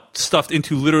plot stuffed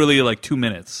into literally like 2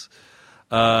 minutes,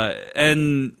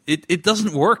 and it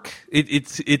doesn't work.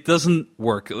 It doesn't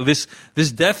work. This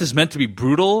death is meant to be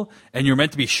brutal, and you're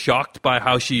meant to be shocked by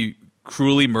how she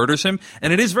cruelly murders him,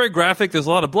 and it is very graphic. There's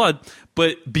a lot of blood,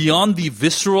 but beyond the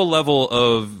visceral level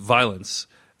of violence,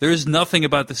 there is nothing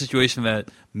about the situation that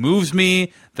moves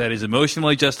me, that is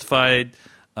emotionally justified,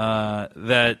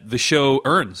 that the show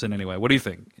earns in any way. What do you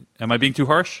think? Am I being too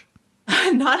harsh?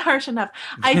 Not harsh enough.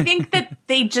 I think that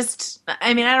they just,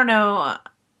 I mean, I don't know.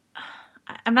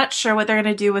 I'm not sure what they're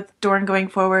going to do with Dorne going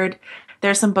forward.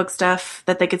 There's some book stuff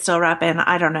that they could still wrap in.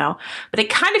 I don't know. But it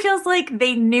kind of feels like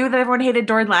they knew that everyone hated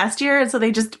Dorne last year, and so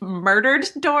they just murdered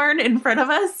Dorne in front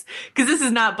of us. Because this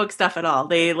is not book stuff at all.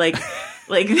 They, they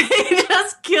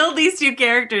just killed these two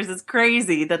characters. It's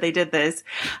crazy that they did this.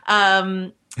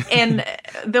 And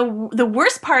the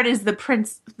worst part is the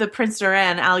Prince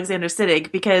Doran, Alexander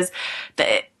Siddig, because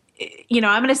I'm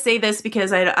going to say this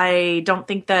because I don't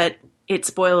think that it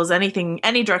spoils any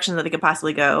direction that they could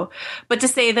possibly go. But to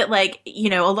say that,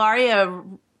 Ilaria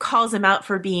calls him out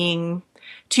for being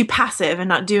too passive and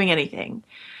not doing anything.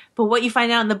 But what you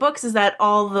find out in the books is that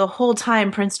the whole time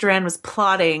Prince Doran was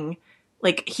plotting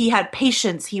like he had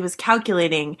patience, he was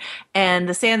calculating, and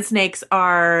the sand snakes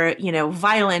are,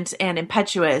 violent and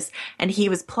impetuous, and he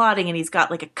was plotting, and he's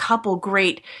got like a couple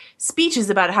great speeches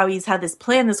about how he's had this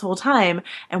plan this whole time,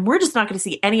 and we're just not going to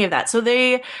see any of that. So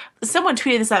someone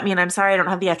tweeted this at me, and I'm sorry I don't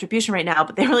have the attribution right now,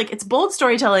 but they were like, it's bold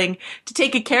storytelling to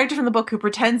take a character from the book who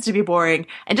pretends to be boring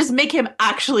and just make him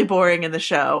actually boring in the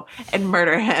show and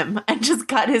murder him and just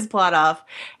cut his plot off.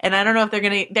 And I don't know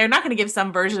if they're not going to give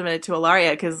some version of it to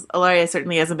Ilaria, because Ilaria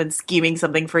certainly hasn't been scheming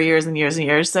something for years and years and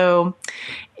years. So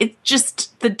it's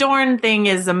just, the Dorne thing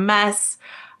is a mess.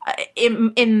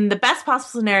 In the best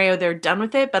possible scenario, they're done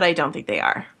with it, but I don't think they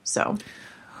are. So,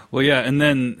 well, yeah, and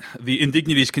then the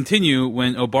indignities continue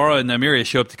when Obara and Nymeria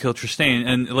show up to kill Trystane.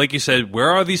 And like you said,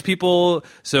 where are these people?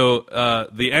 So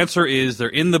the answer is they're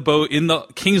in the boat in the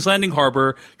King's Landing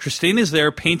harbor. Trystane is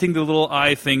there painting the little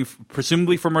eye thing,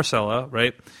 presumably for Marcella,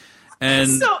 right?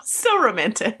 And so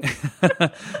romantic.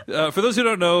 For those who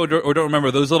don't know or don't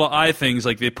remember, those little eye things,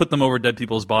 like they put them over dead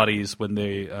people's bodies when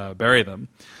they bury them,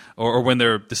 or when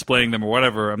they're displaying them or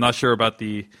whatever. I'm not sure about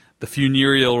the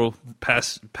funereal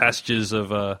passages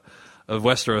of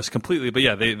Westeros completely, but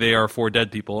yeah, they are for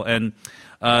dead people. And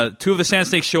two of the Sand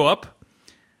Snakes show up,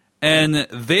 and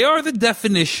they are the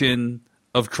definition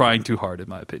of trying too hard, in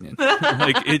my opinion.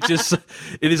 Like it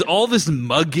is all this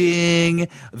mugging,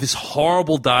 this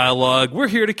horrible dialogue. We're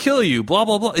here to kill you, blah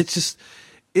blah blah.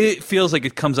 It feels like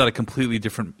it comes out a completely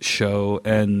different show,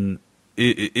 and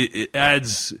it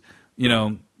adds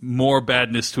more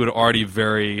badness to an already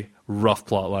very rough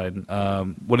plot line.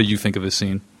 What did you think of this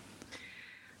scene?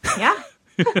 Yeah.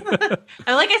 Like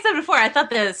I said before, I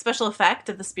thought the special effect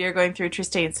of the spear going through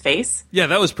Trystane's face, yeah,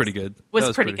 that was pretty good.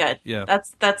 Was pretty good. Yeah,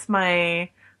 that's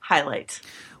my highlight.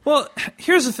 Well,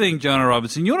 here's the thing, John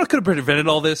Robinson. You know what could have prevented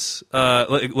all this?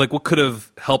 Like what could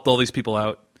have helped all these people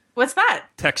out? What's that?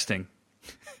 Texting.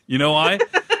 You know why?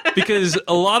 Because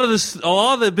a lot of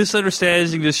the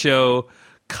misunderstandings in this show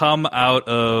come out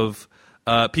of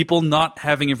people not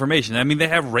having information. I mean, they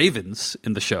have ravens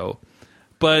in the show.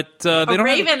 But they don't.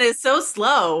 Raven is so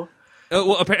slow.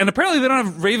 And apparently they don't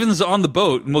have ravens on the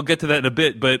boat, and we'll get to that in a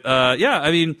bit. But yeah, I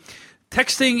mean,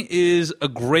 texting is a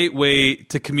great way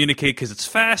to communicate because it's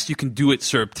fast. You can do it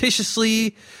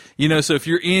surreptitiously. So if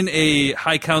you're in a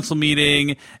high council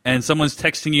meeting and someone's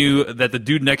texting you that the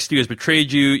dude next to you has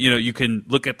betrayed you, you can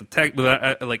look at the text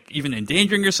without like even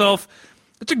endangering yourself.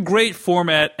 It's a great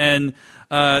format, and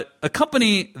a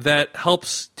company that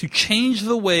helps to change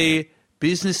the way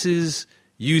businesses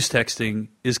use texting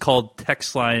is called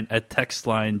Textline at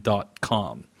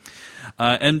textline.com.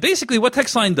 And basically what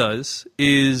Textline does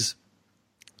is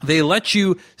they let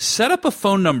you set up a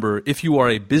phone number if you are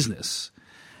a business,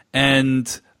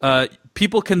 and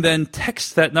people can then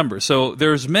text that number. So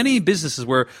there's many businesses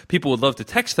where people would love to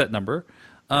text that number,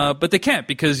 but they can't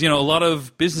because, a lot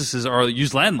of businesses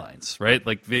use landlines, right?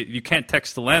 Like you can't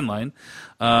text the landline,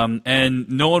 and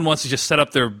no one wants to just set up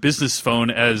their business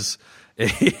phone as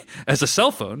a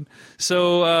cell phone.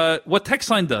 So what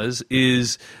Textline does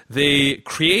is they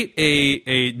create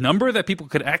a number that people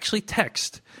could actually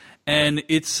text, and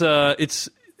it's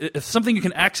something you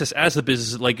can access as a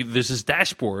business. Like there's this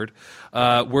dashboard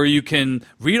where you can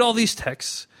read all these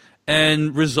texts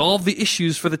and resolve the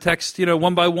issues for the text,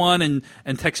 one by one, and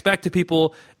text back to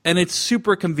people, and it's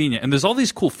super convenient. And there's all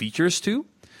these cool features too,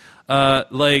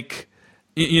 like.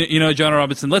 John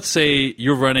Robinson, let's say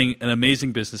you're running an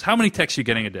amazing business. How many texts are you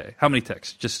getting a day? How many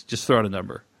texts? Just throw out a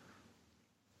number.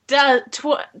 An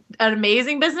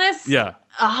amazing business? Yeah.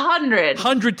 100.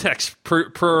 100 texts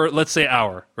per, let's say,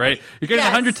 hour, right? You're getting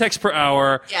 100 texts per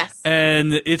hour. Yes.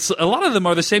 And it's a lot of them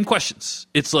are the same questions.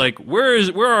 It's like, where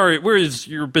is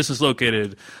your business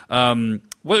located?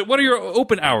 What are your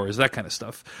open hours? That kind of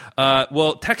stuff.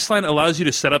 Well, Textline allows you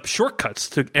to set up shortcuts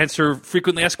to answer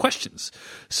frequently asked questions.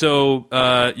 So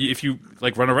if you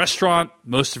run a restaurant,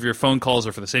 most of your phone calls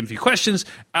are for the same few questions: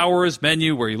 hours,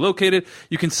 menu, where you're located.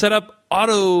 You can set up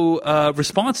auto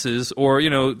responses or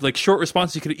short responses.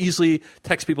 You could easily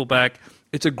text people back.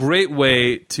 It's a great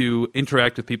way to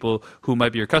interact with people who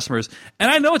might be your customers.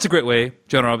 And I know it's a great way,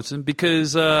 John Robinson,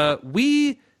 because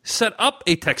we set up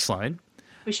a text line.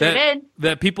 We sure did.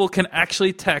 That people can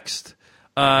actually text.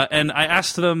 And I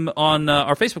asked them on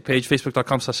our Facebook page,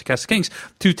 facebook.com/thecastofkings,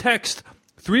 to text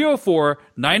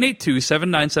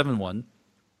 304-982-7971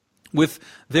 with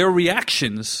their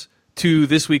reactions to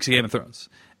this week's Game of Thrones.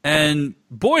 And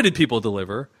boy, did people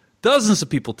deliver. Dozens of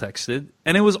people texted,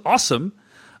 and it was awesome.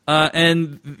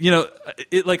 And,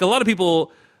 a lot of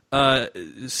people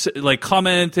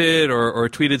commented or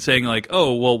tweeted saying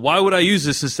oh, well, why would I use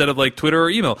this instead of Twitter or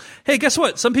email? Hey, guess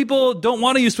what? Some people don't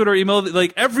want to use Twitter or email.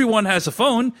 Everyone has a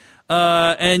phone.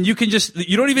 and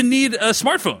you don't even need a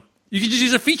smartphone. You can just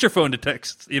use a feature phone to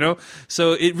text,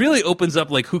 So it really opens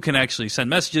up like who can actually send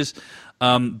messages.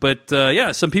 But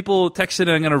some people texted,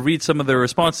 and I'm going to read some of their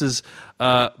responses.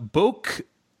 Boke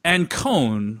and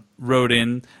Cone wrote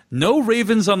in, no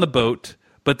ravens on the boat,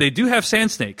 but they do have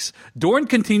sand snakes. Dorne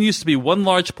continues to be one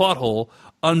large plot hole,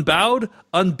 unbowed,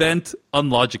 unbent,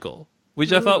 unlogical,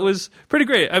 which I thought was pretty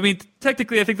great. I mean,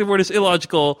 technically, I think the word is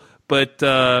illogical, but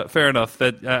fair enough.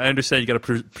 That I understand you got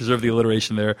to preserve the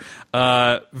alliteration there.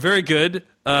 Very good.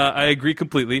 I agree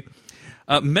completely.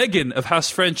 Megan of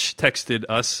House French texted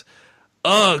us,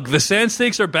 ugh, the sand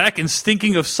snakes are back and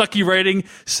stinking of sucky writing,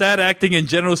 sad acting, and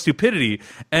general stupidity.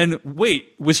 And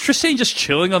wait, was Trystane just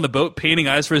chilling on the boat painting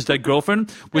eyes for his dead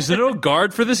girlfriend? Was there no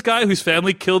guard for this guy whose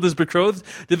family killed his betrothed?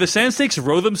 Did the sand snakes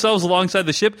row themselves alongside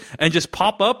the ship and just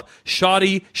pop up?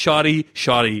 Shoddy, shoddy,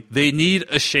 shoddy. They need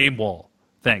a shame wall.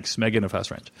 Thanks, Megan of House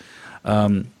Ranch.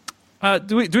 Do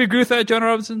we agree with that, John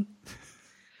Robinson?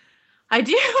 I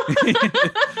do.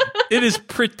 It is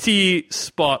pretty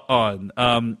spot on.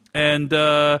 I'm going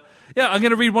to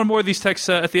read one more of these texts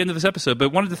at the end of this episode,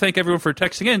 but wanted to thank everyone for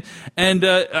texting in. And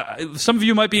some of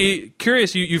you might be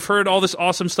curious. You've heard all this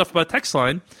awesome stuff about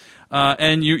TextLine,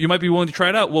 and you might be willing to try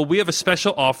it out. Well, we have a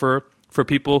special offer for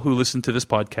people who listen to this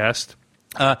podcast.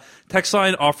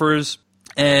 TextLine offers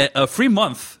a free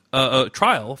month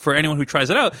trial for anyone who tries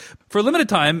it out. For a limited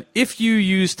time, if you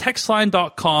use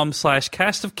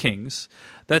textline.com/castofkings,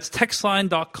 that's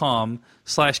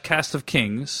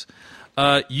textline.com/castofkings,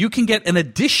 you can get an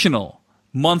additional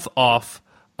month off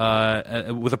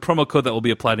with a promo code that will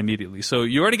be applied immediately. So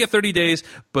you already get 30 days,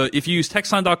 but if you use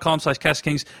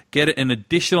textline.com/castofkings, get an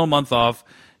additional month off.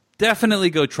 Definitely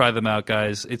go try them out,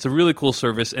 guys. It's a really cool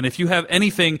service. And if you have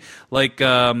anything like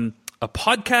a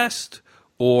podcast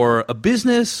or a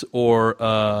business or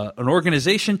an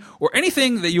organization or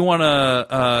anything that you want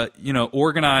to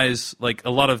organize like a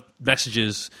lot of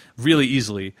messages really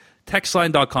easily,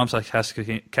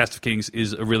 textline.com/castofkings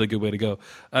is a really good way to go.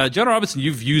 John Robinson,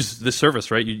 you've used this service,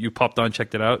 right? You popped on,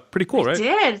 checked it out. Pretty cool, right? I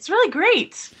did. It's really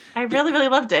great. I really, really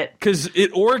loved it. Because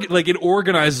it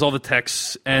organizes all the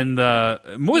texts and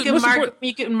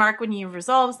you can mark when you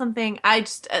resolve something.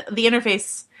 The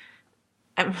interface.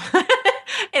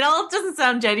 It all doesn't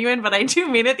sound genuine, but I do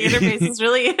mean it. The interface is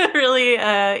really, really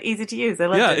easy to use. I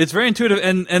love it. Yeah, it's very intuitive.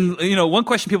 And one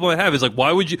question people might have is like,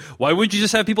 why would you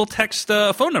just have people text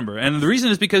a phone number? And the reason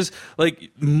is because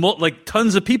like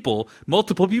tons of people,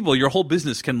 multiple people, your whole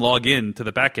business can log in to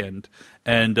the back end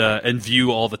and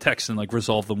view all the texts and like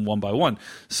resolve them one by one.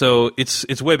 So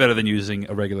it's way better than using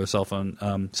a regular cell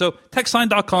phone. So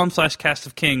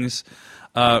textline.com/castofkings.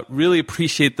 Really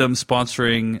appreciate them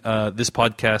sponsoring this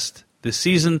podcast this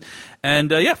season.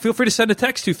 And feel free to send a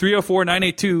text to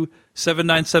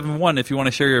 304-982-7971 if you want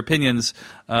to share your opinions.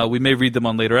 We may read them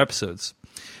on later episodes.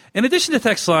 In addition to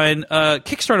TextLine,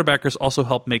 Kickstarter backers also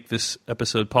help make this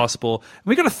episode possible. And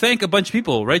we got to thank a bunch of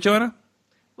people, right, Joanna?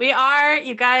 We are,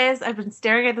 you guys. I've been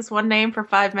staring at this one name for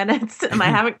 5 minutes, and I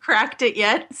haven't cracked it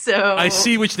yet. So I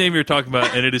see which name you're talking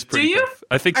about, and it is pretty. Do you? Tough.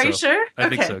 I think so. Are you sure? I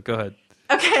think so. Go ahead.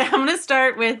 Okay, I'm going to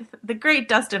start with the great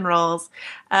Dustin Rolls,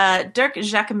 Dirk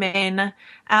Jacquemin,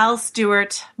 Al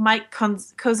Stewart, Mike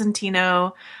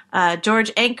Cosentino,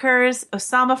 George Anchors,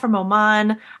 Osama from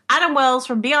Oman, Adam Wells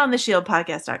from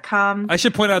BeyondTheShieldPodcast.com. I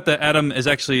should point out that Adam is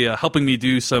actually helping me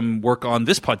do some work on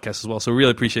this podcast as well, so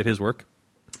really appreciate his work.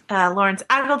 Lawrence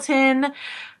Aggleton,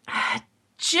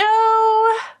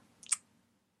 Joe...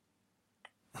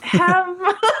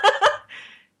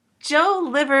 Joe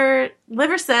Liver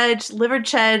Sedge, Liver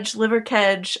Chedge, Liver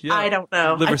Kedge. Yeah. I don't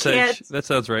know. Liver Sedge. That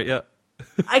sounds right. Yeah.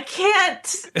 I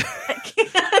can't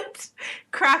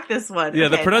crack this one. Yeah,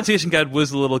 okay. The pronunciation guide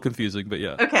was a little confusing, but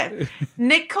yeah. Okay.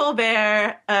 Nick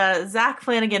Colbert, Zach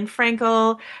Flanagan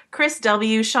Frankel, Chris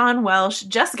W, Sean Welsh,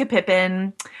 Jessica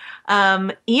Pippin,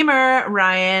 Emer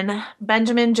Ryan,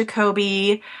 Benjamin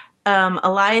Jacoby,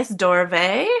 Elias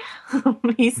Dorve.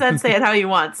 He said say it how you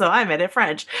want, so I made it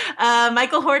French.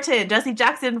 Michael Horton, Jesse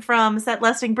Jackson from Set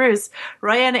Lusting Bruce,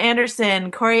 Ryan Anderson,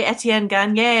 Corey Etienne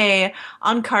Gagne,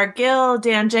 Onkar Gill,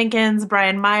 Dan Jenkins,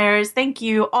 Brian Myers. Thank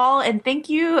you all, and thank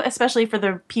you especially for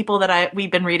the people that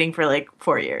we've been reading for like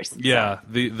 4 years. Yeah,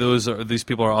 so. These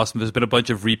people are awesome. There's been a bunch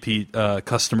of repeat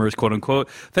customers, quote unquote.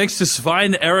 Thanks to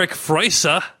Svein Erik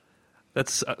Freisa.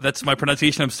 That's my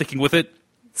pronunciation. I'm sticking with it.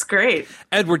 It's great.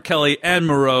 Edward Kelly, Anne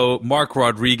Moreau, Mark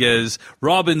Rodriguez,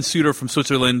 Robin Suter from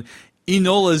Switzerland,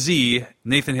 Enola Z,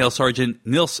 Nathan Hale Sargent,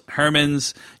 Nils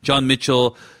Hermans, John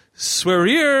Mitchell,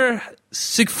 Swerir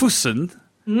Sigfussen,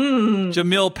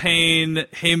 Jamil Payne,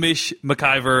 Hamish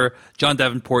McIver, John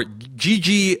Davenport,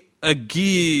 Gigi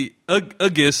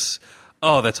Agis.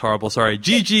 Oh, that's horrible. Sorry.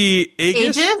 Gigi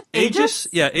Aegis. Aegis?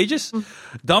 Yeah, Aegis.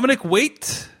 Dominic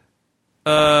Waite.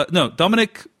 No,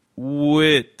 Dominic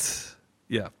Witt.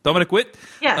 Yeah, Dominic Witt.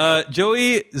 Yes.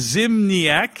 Joey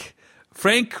Zimniak.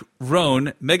 Frank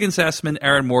Roan. Megan Sassman.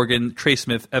 Aaron Morgan. Trey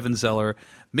Smith. Evan Zeller.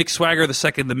 Mick Swagger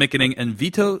II, The Mickening, and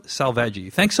Vito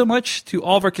Salvaggi. Thanks so much to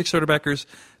all of our Kickstarter backers.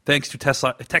 Thanks to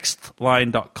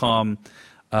textline.com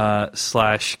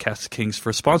 /Cast Kings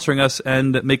for sponsoring us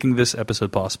and making this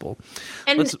episode possible.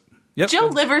 And Joe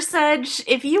Liversedge,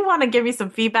 if you want to give me some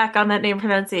feedback on that name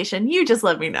pronunciation, you just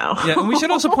let me know. Yeah, and we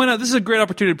should also point out, this is a great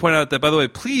opportunity to point out that, by the way,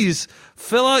 please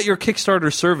fill out your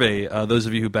Kickstarter survey, those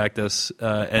of you who backed us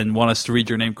and want us to read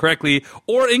your name correctly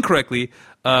or incorrectly.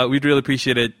 We'd really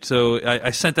appreciate it. So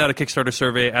I sent out a Kickstarter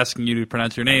survey asking you to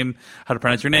pronounce your name, how to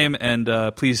pronounce your name, and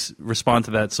please respond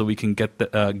to that so we can get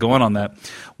going on that.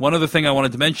 One other thing I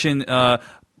wanted to mention,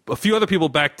 a few other people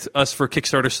backed us for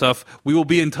Kickstarter stuff. We will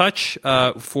be in touch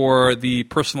for the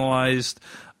personalized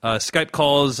Skype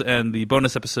calls and the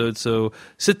bonus episodes. So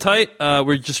sit tight.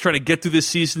 We're just trying to get through this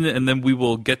season, and then we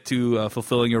will get to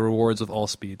fulfilling your rewards with all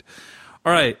speed.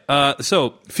 All right.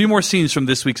 So a few more scenes from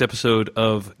this week's episode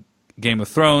of Game of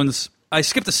Thrones. I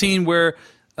skipped a scene where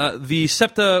the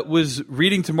Septa was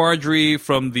reading to Marjorie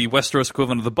from the Westeros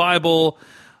equivalent of the Bible.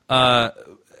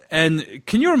 And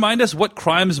can you remind us what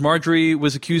crimes Marjorie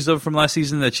was accused of from last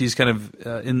season that she's kind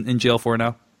of in jail for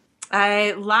now?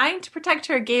 Lying to protect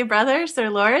her gay brother, Sir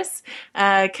Loras,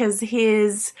 because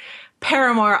his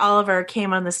paramour, Oliver,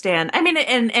 came on the stand. I mean,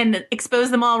 and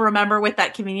exposed them all, remember, with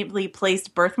that conveniently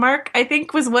placed birthmark, I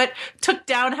think, was what took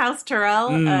down House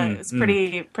Tyrell. It was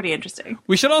pretty interesting.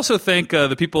 We should also thank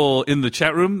the people in the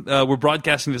chat room. We're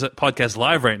broadcasting this podcast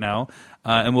live right now.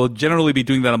 And we'll generally be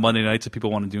doing that on Monday nights if people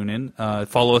want to tune in.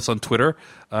 Follow us on Twitter.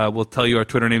 We'll tell you our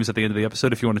Twitter names at the end of the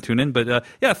episode if you want to tune in. But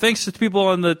yeah, thanks to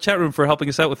people in the chat room for helping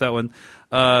us out with that one.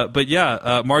 But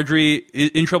yeah, Marjorie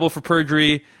in trouble for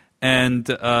perjury, and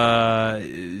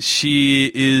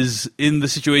she is in the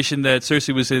situation that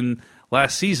Cersei was in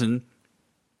last season.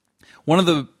 One of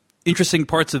the interesting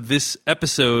parts of this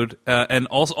episode and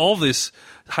also all this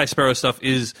High Sparrow stuff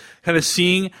is kind of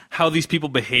seeing how these people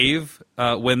behave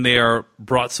when they are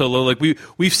brought so low. Like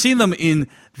we've seen them in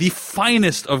the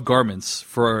finest of garments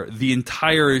for the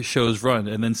entire show's run,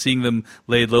 and then seeing them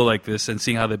laid low like this and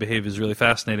seeing how they behave is really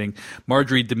fascinating.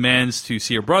 Marjorie demands to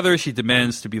see her brother. She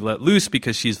demands to be let loose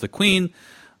because she's the queen,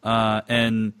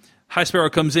 and High Sparrow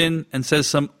comes in and says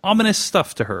some ominous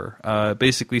stuff to her,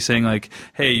 basically saying like,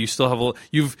 "Hey, you still have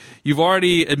you've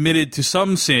already admitted to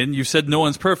some sin. You've said no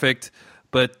one's perfect,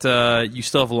 but you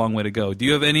still have a long way to go." Do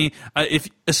you have any? If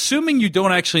assuming you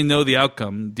don't actually know the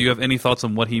outcome, do you have any thoughts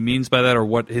on what he means by that or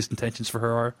what his intentions for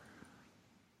her are?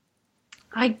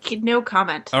 I get no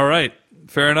comment. All right,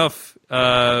 fair enough.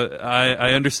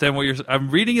 I understand what you're. I'm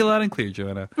reading you loud and clear,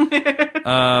 Joanna.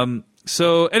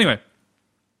 So anyway,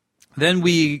 then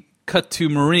we cut to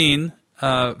Meereen.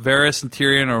 Varys and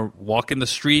Tyrion are walking the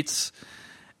streets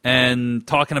and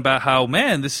talking about how,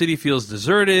 man, this city feels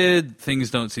deserted,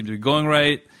 things don't seem to be going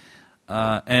right,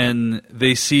 and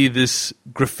they see this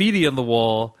graffiti on the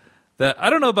wall that, I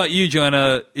don't know about you,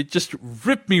 Joanna, it just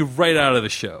ripped me right out of the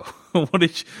show. What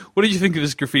did you think of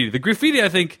this graffiti? The graffiti, I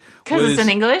think, because it's in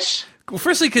English? Well,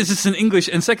 firstly, because it's in English,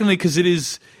 and secondly, because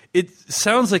it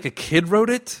sounds like a kid wrote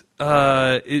it.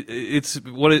 It's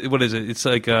what is it? It's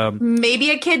like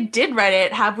maybe a kid did write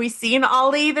it. Have we seen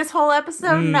Ollie this whole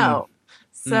episode? No.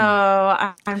 So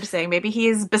I'm just saying, maybe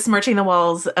he's besmirching the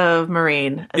walls of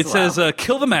Meereen as well. It says,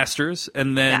 kill the masters,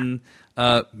 and then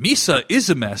Misa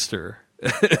is a master.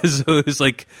 So it's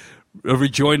like a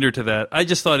rejoinder to that. I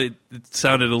just thought it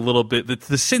sounded a little bit,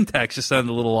 the syntax just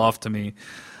sounded a little off to me.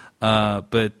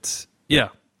 But yeah,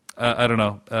 I don't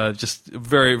know. Just a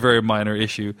very, very minor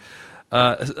issue.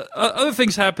 Other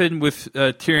things happen with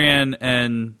Tyrion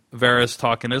and Varys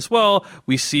talking as well.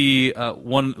 We see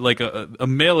one like a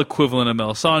male equivalent of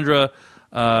Melisandre,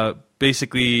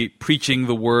 basically preaching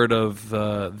the word of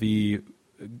the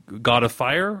god of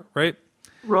fire, right?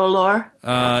 Rolor.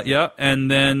 Yeah,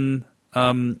 and then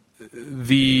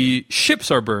the ships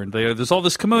are burned. There's all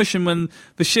this commotion when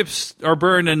the ships are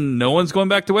burned, and no one's going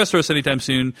back to Westeros anytime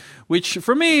soon. Which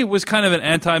for me was kind of an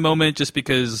anti-moment, just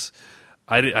because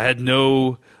I had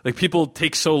no, like, people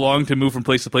take so long to move from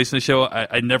place to place in the show.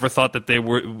 I never thought that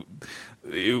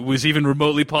it was even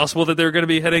remotely possible that they were going to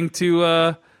be heading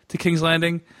to King's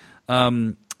Landing.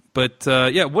 But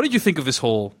yeah, what did you think of this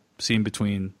whole scene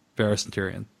between Varys and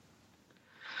Tyrion?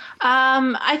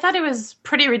 I thought it was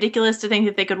pretty ridiculous to think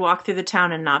that they could walk through the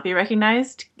town and not be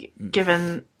recognized,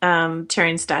 given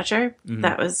Tyrion's stature. Mm-hmm.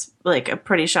 That was like a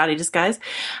pretty shoddy disguise.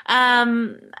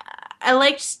 I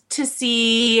liked to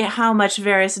see how much how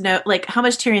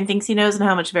much Tyrion thinks he knows and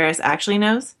how much Varys actually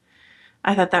knows.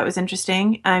 I thought that was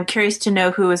interesting. I'm curious to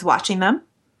know who is watching them,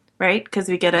 right? Because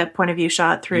we get a point of view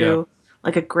shot through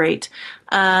like a grate.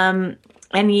 And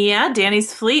yeah,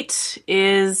 Dany's fleet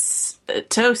is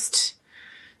toast.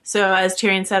 So as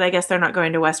Tyrion said, I guess they're not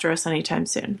going to Westeros anytime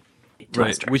soon.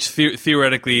 Right, Westeros. which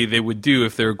theoretically they would do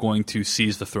if they're going to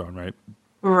seize the throne, right?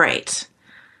 Right.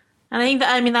 And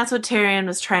I mean, that's what Tyrion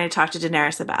was trying to talk to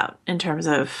Daenerys about in terms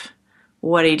of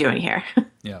what are you doing here?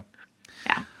 Yeah.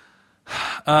 Yeah.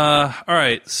 All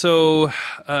right. So,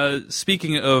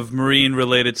 speaking of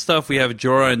marine-related stuff, we have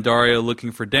Jorah and Dario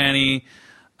looking for Dany,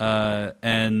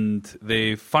 and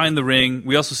they find the ring.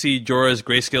 We also see Jorah's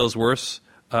grayscale is worse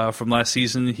from last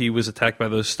season. He was attacked by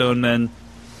those stone men.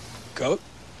 Goat?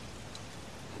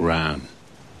 Ram.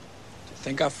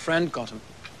 Think our friend got him.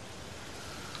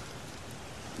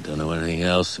 Don't know anything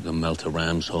else that can melt a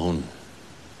ram's horn.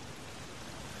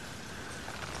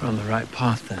 We're on the right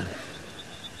path, then.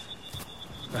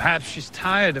 Perhaps she's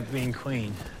tired of being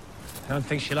queen. I don't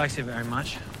think she likes it very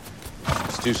much.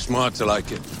 She's too smart to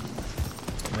like it.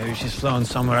 Maybe she's flown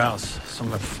somewhere else,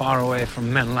 somewhere far away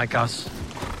from men like us.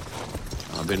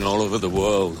 I've been all over the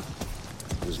world.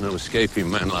 There's no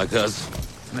escaping men like us.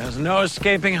 There's no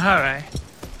escaping her, eh?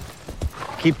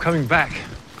 Keep coming back.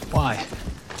 Why?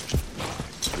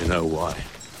 You know why?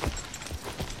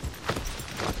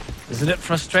 Isn't it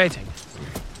frustrating?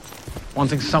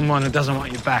 Wanting someone who doesn't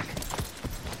want you back.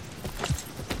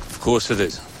 Of course it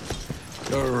is.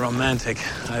 You're a romantic.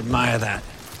 I admire that.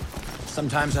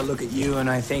 Sometimes I look at you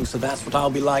and I think, so that's what I'll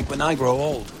be like when I grow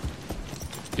old.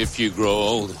 If you grow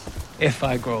old. If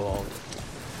I grow old.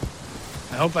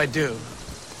 I hope I do.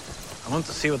 I want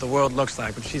to see what the world looks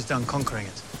like when she's done conquering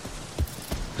it.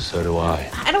 So do I.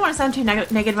 I don't want to sound too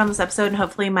negative on this episode, and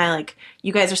hopefully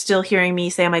you guys are still hearing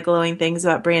me say my glowing things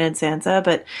about Brienne and Sansa,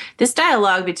 but this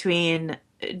dialogue between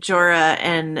Jorah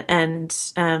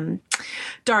and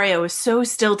Dario was so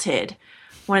stilted.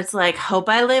 When it's like, hope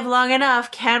I live long enough,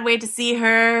 can't wait to see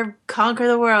her conquer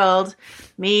the world.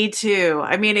 Me too.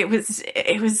 I mean, it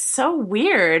was so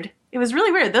weird. It was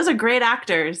really weird. Those are great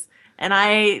actors, and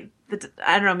I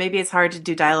don't know, maybe it's hard to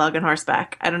do dialogue on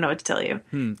horseback. I don't know what to tell you.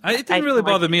 It didn't really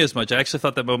bother me as much. I actually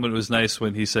thought that moment was nice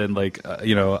when he said, like,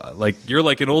 you're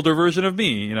like an older version of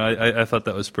me. You know, I thought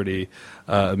that was pretty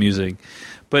amusing.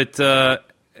 But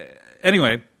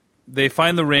anyway, they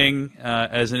find the ring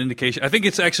as an indication. I think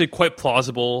it's actually quite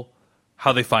plausible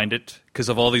how they find it because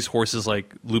of all these horses,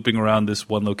 like, looping around this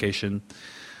one location.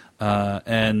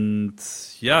 And,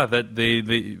 yeah, that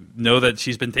they know that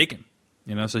she's been taken.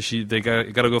 You know, so they got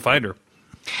to go find her.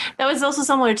 That was also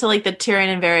similar to like the Tyrion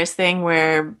and Varys thing,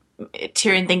 where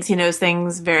Tyrion thinks he knows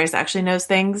things, Varys actually knows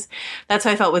things. That's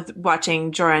how I felt with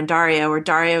watching Jorah and Dario, where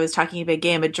Dario was talking a big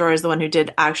game, but Jorah is the one who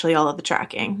did actually all of the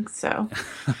tracking. So,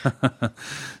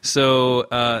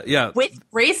 yeah, with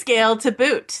grayscale to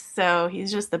boot. So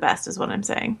he's just the best, is what I'm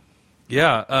saying.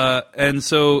 Yeah, and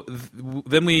so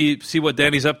then we see what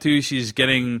Dany's up to. She's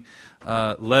getting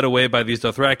led away by these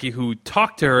Dothraki who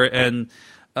talk to her, and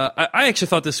I actually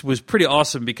thought this was pretty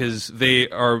awesome because they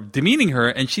are demeaning her,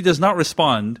 and she does not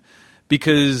respond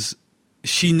because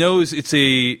she knows it's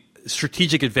a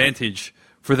strategic advantage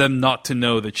for them not to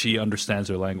know that she understands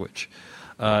their language.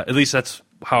 At least that's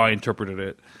how I interpreted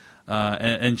it.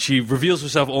 And she reveals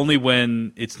herself only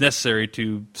when it's necessary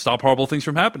to stop horrible things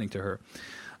from happening to her.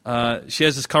 She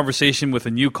has this conversation with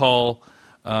a new Khal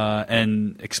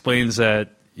and explains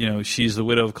that, you know, she's the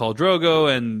widow of Khal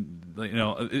Drogo, and, you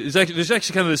know, there's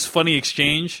actually kind of this funny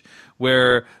exchange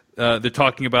where they're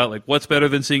talking about, like, what's better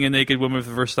than seeing a naked woman for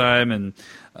the first time, and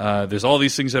there's all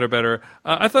these things that are better.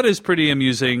 I thought it was pretty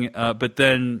amusing, but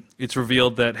then it's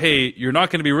revealed that, hey, you're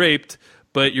not going to be raped,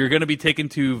 but you're going to be taken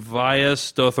to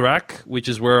Vaes Dothrak, which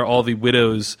is where all the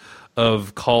widows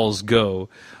of Khals go.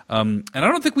 And I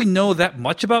don't think we know that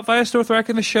much about Vaes Dothrak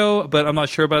in the show, but I'm not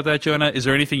sure about that, Jonah. Is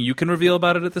there anything you can reveal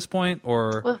about it at this point?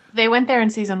 Or Well, they went there in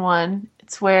season 1.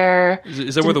 It's where...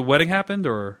 Is that where the wedding happened?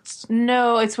 Or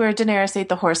No, it's where Daenerys ate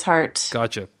the horse heart.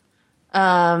 Gotcha.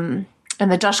 And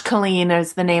the Dush Colleen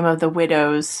is the name of the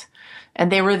widows. And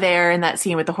they were there in that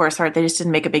scene with the horse heart. They just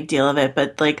didn't make a big deal of it.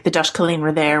 But, like, the Dush Colleen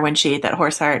were there when she ate that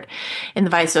horse heart in the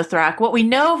Vaes Dothrak. What we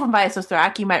know from Vaes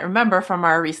Dothrak, you might remember from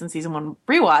our recent season 1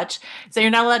 rewatch, so you're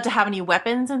not allowed to have any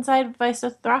weapons inside Vaes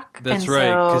Dothrak. That's and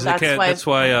right. So That's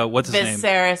why what's his name?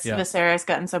 Viserys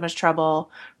got in so much trouble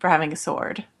for having a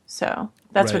sword. So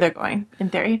that's Right. where they're going, in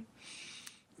theory.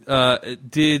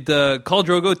 Did Khal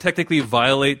Drogo technically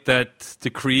violate that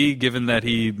decree, given that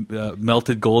he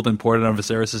melted gold and poured it on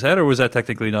Viserys' head, or was that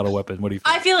technically not a weapon? What do you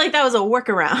think? I feel like that was a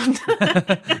workaround.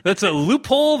 That's a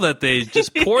loophole that they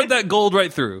just poured that gold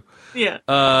right through. Yeah.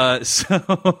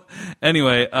 So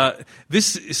anyway, this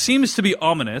seems to be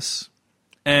ominous,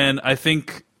 and I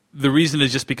think the reason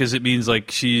is just because it means like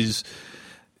she's.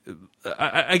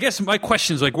 I guess my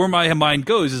question is like where my mind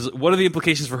goes is what are the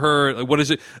implications for her? Like, what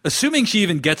is it? Assuming she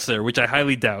even gets there, which I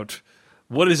highly doubt.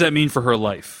 What does that mean for her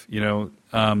life? You know,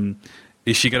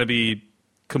 is she going to be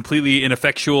completely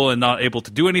ineffectual and not able to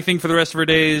do anything for the rest of her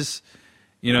days?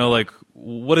 You know, like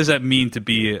what does that mean to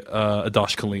be a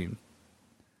Dosh Khaleen?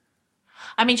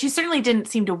 I mean, she certainly didn't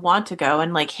seem to want to go,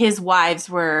 and like his wives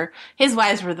were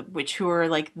who were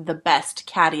like the best,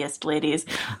 cattiest ladies.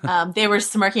 They were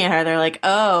smirking at her. They're like,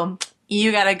 "Oh,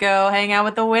 you gotta go hang out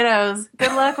with the widows.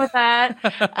 Good luck with that."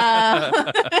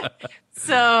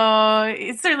 So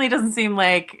it certainly doesn't seem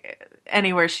like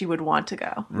anywhere she would want to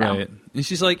go. No. Right. And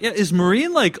she's like, yeah, is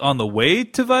Marine like on the way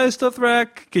to Vaes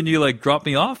Dothrak? Can you like drop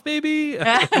me off maybe? She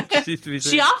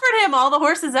offered him all the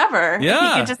horses ever.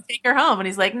 Yeah. He could just take her home. And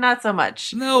he's like, not so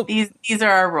much. No. These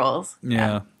are our rules.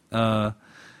 Yeah.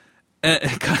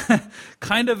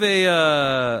 Kind of a,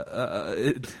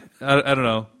 I don't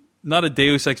know, not a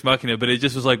Deus Ex Machina, but it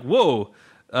just was like, whoa,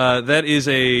 that is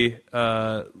a,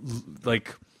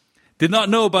 like, did not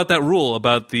know about that rule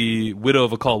about the widow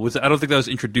of a call. I don't think that was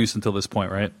introduced until this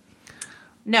point, right?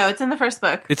 No, it's in the first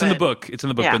book. It's in the book. It's in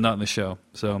the book, yeah. but not in the show.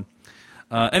 So,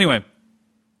 anyway,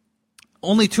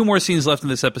 only 2 more scenes left in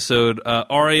this episode.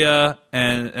 Arya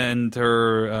and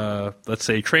her, let's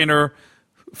say, trainer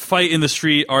fight in the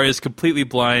street. Arya's completely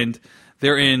blind.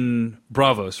 They're in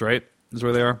Bravos, right? Is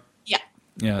where they are? Yeah.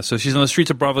 Yeah, so she's on the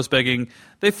streets of Bravos begging.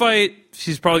 They fight.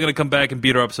 She's probably going to come back and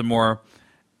beat her up some more.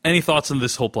 Any thoughts on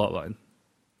this whole plot line?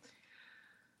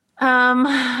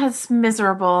 It's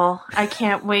miserable. I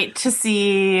can't wait to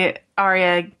see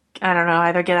Arya, I don't know,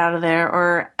 either get out of there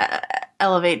or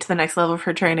elevate to the next level of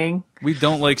her training. We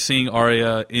don't like seeing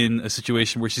Arya in a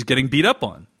situation where she's getting beat up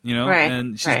on, you know? Right,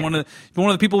 and she's right. one of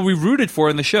the people we rooted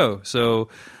for in the show. So,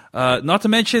 not to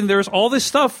mention there's all this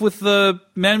stuff with the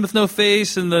man with no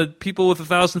face and the people with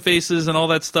 1,000 faces and all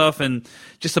that stuff and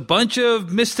just a bunch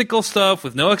of mystical stuff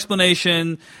with no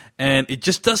explanation. And it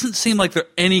just doesn't seem like they're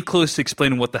any close to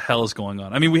explaining what the hell is going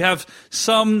on. I mean, we have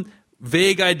some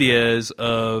vague ideas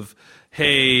of,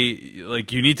 hey,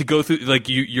 like you need to go through, like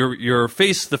your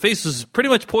face, the face is pretty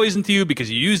much poisoned to you because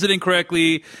you used it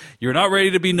incorrectly. You're not ready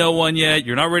to be no one yet.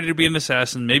 You're not ready to be an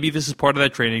assassin. Maybe this is part of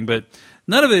that training, but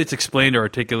none of it's explained or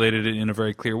articulated in a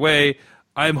very clear way.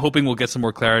 I'm hoping we'll get some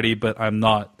more clarity, but I'm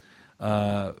not.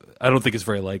 I don't think it's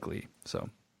very likely. So,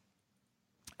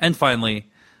 and finally,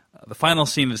 the final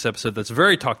scene of this episode that's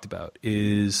very talked about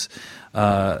is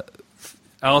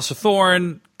Alistair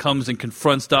Thorne comes and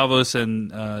confronts Davos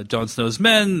and Jon Snow's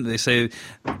men. They say,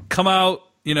 "Come out,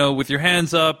 you know, with your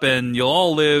hands up, and you'll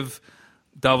all live."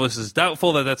 Davos is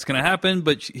doubtful that that's going to happen,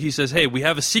 but he says, "Hey, we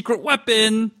have a secret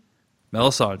weapon,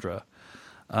 Melisandre."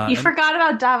 You forgot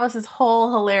about Davos's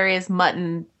whole hilarious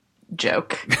mutton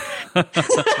joke.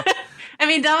 I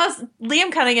mean,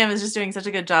 Liam Cunningham is just doing such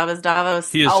a good job as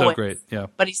Davos. He is always, so great, yeah.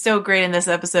 But he's so great in this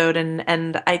episode,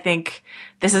 and I think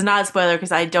this is not a spoiler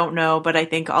because I don't know, but I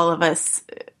think all of us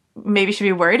maybe should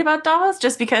be worried about Davos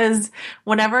just because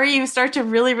whenever you start to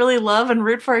really, really love and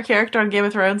root for a character on Game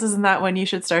of Thrones, isn't that when you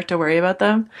should start to worry about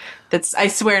them? That's, I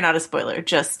swear, not a spoiler,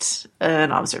 just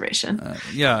an observation.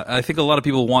 Yeah, I think a lot of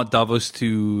people want Davos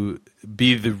to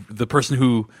be the person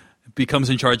who becomes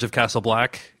in charge of Castle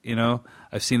Black, you know?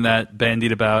 I've seen that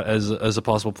bandied about as a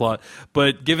possible plot.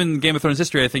 But given Game of Thrones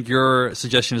history, I think your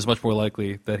suggestion is much more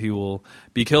likely that he will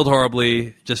be killed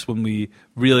horribly just when we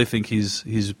really think he's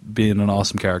been an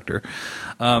awesome character.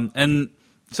 And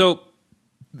so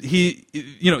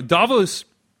Davos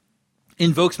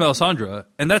invokes Melisandre,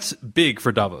 and that's big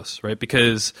for Davos, right?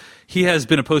 Because he has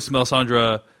been opposed to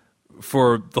Melisandre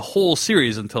for the whole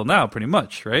series until now, pretty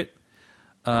much, right?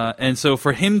 And so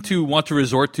for him to want to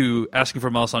resort to asking for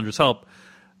Melisandre's help,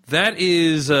 that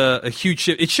is a huge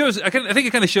shift. It shows. I think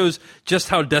it kind of shows just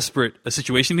how desperate a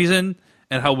situation he's in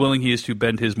and how willing he is to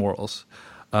bend his morals.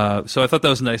 So I thought that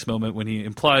was a nice moment when he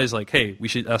implies, like, "Hey, we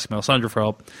should ask Melisandre for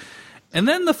help." And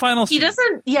then the final. He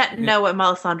doesn't yet know what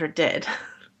Melisandre did.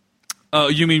 Oh,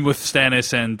 you mean with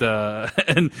Stannis and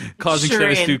causing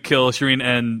Shireen. Stannis to kill Shireen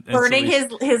and Burning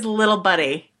Selyse. his little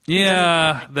buddy.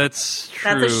 Yeah, that's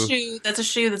true. That's a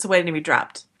shoe that's waiting to be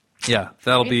dropped. Yeah,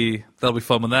 that'll be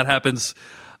fun when that happens.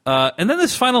 And then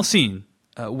this final scene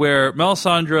where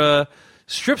Melisandre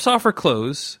strips off her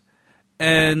clothes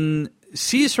and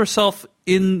sees herself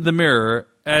in the mirror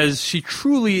as she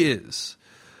truly is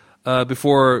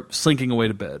before slinking away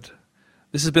to bed.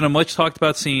 This has been a much talked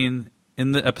about scene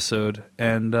in the episode,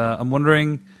 and I'm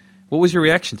wondering, what was your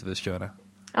reaction to this, Jonah?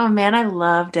 Oh man, I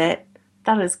loved it.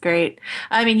 That was great.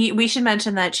 I mean, we should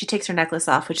mention that she takes her necklace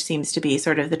off, which seems to be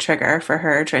sort of the trigger for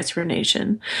her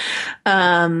transformation.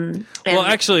 Well,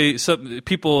 actually, some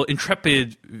people,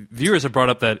 intrepid viewers, have brought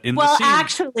up that in the scene. Well,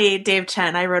 actually, Dave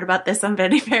Chen, I wrote about this on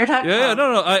VanityFair.com. Yeah,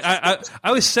 no.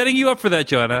 I was setting you up for that,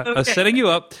 Jonah. Okay. I was setting you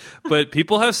up, but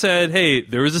people have said, hey,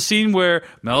 there was a scene where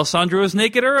Melisandre was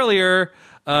naked earlier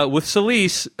with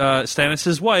Selyse,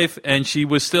 Stannis' wife, and she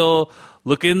was still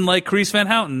looking like Carice Van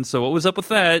Houten. So what was up with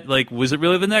that? Like, was it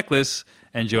really the necklace?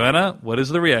 And Joanna, what is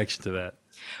the reaction to that?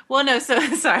 Well, no, so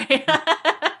sorry.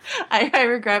 I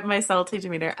regret my salty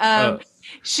demeanor.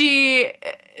 She,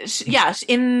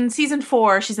 in season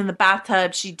 4, she's in the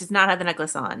bathtub. She does not have the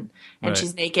necklace on, and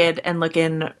she's naked and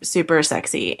looking super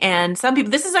sexy. And some people,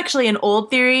 this is actually an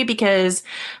old theory because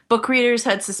book readers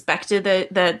had suspected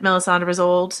that Melisandre was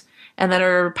old and that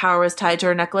her power was tied to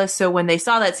her necklace. So when they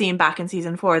saw that scene back in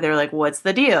season 4, they were like, what's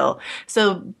the deal?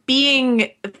 So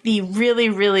being the really,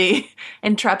 really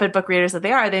intrepid book readers that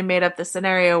they are, they made up this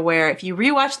scenario where if you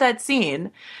rewatch that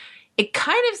scene, it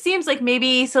kind of seems like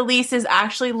maybe Selyse is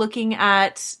actually looking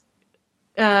at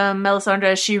Melisandre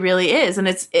as she really is. And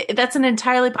that's an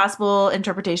entirely possible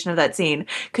interpretation of that scene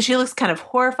because she looks kind of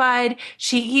horrified.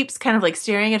 She keeps kind of like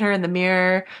staring at her in the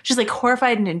mirror. She's like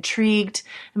horrified and intrigued.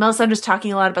 And Melisandre's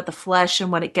talking a lot about the flesh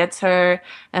and what it gets her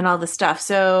and all this stuff.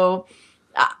 So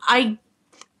I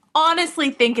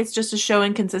honestly think it's just a show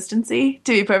inconsistency,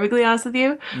 to be perfectly honest with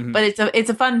you. Mm-hmm. But it's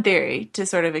a fun theory to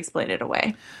sort of explain it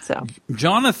away. So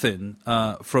Jonathan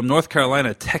from North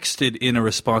Carolina texted in a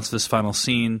response to this final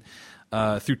scene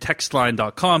through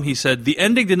textline.com. He said, the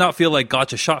ending did not feel like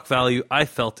gotcha shock value. I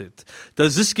felt it.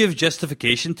 Does this give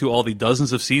justification to all the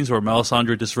dozens of scenes where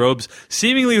Melisandre disrobes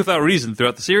seemingly without reason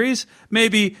throughout the series?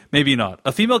 Maybe, maybe not.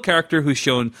 A female character who's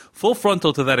shown full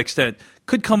frontal to that extent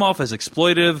could come off as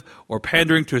exploitive or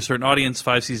pandering to a certain audience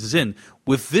 5 seasons in.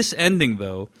 With this ending,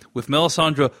 though, with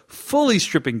Melisandre fully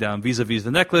stripping down vis-a-vis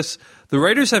the necklace, the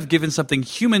writers have given something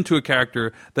human to a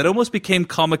character that almost became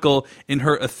comical in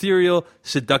her ethereal,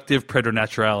 seductive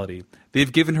preternaturality.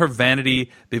 They've given her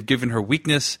vanity, they've given her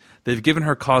weakness, they've given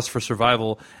her cause for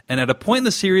survival, and at a point in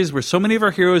the series where so many of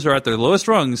our heroes are at their lowest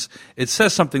rungs, it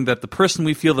says something that the person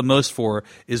we feel the most for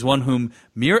is one whom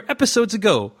mere episodes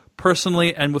ago,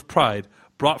 personally and with pride,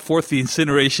 brought forth the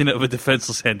incineration of a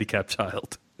defenseless handicapped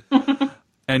child.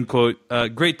 End quote.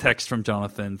 Great text from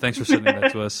Jonathan. Thanks for sending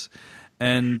that to us.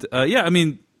 And I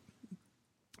mean,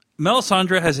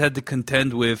 Melisandre has had to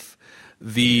contend with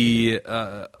the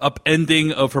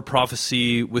upending of her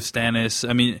prophecy with Stannis.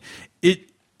 I mean,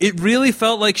 it really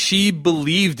felt like she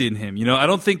believed in him. You know, I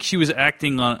don't think she was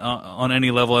acting on any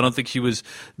level. I don't think she was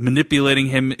manipulating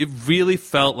him. It really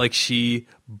felt like she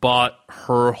bought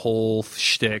her whole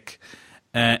shtick.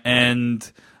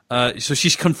 So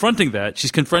she's confronting that.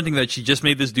 She's confronting that she just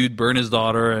made this dude burn his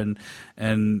daughter and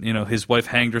you know, his wife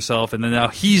hanged herself and then now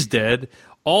he's dead.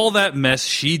 All that mess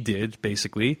she did,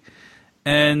 basically.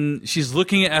 And she's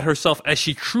looking at herself as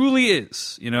she truly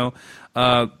is, you know,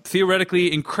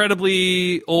 theoretically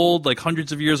incredibly old, like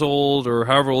hundreds of years old or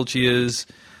however old she is.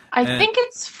 I think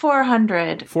it's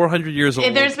 400. 400 years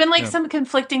old. There's been like some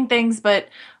conflicting things, but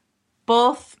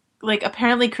both, like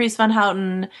apparently Carice Van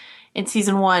Houten in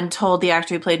season 1 told the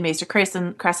actor who played Maester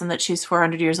Crescent that she's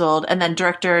 400 years old. And then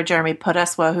director Jeremy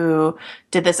Podeswa, who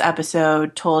did this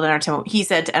episode, he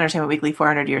said to Entertainment Weekly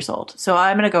 400 years old. So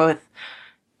I'm going to go with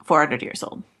 400 years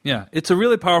old. Yeah, it's a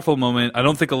really powerful moment. I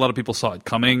don't think a lot of people saw it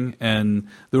coming, and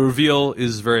the reveal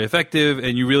is very effective,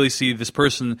 and you really see this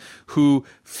person who,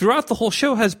 throughout the whole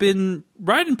show, has been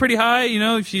riding pretty high. You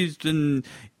know, she's been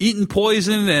eating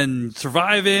poison and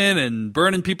surviving and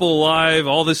burning people alive,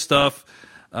 all this stuff.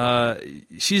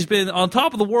 She's been on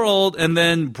top of the world and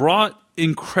then brought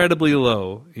incredibly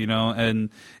low, you know, and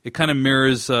it kind of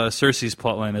mirrors Cersei's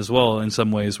plotline as well in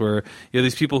some ways, where you have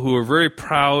these people who are very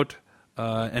proud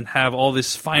and have all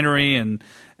this finery and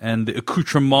the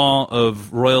accoutrement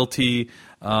of royalty,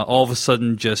 all of a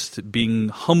sudden just being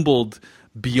humbled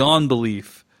beyond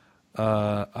belief. It's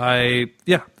a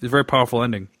very powerful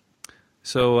ending.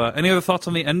 So any other thoughts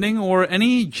on the ending or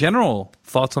any general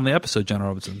thoughts on the episode, Jenna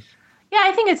Robertson? Yeah,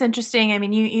 I think it's interesting. I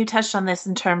mean, you touched on this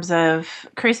in terms of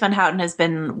Carice Van Houten has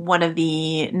been one of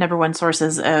the number one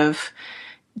sources of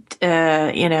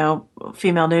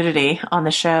female nudity on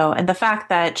the show. And the fact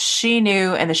that she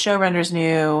knew and the showrunners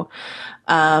knew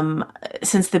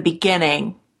since the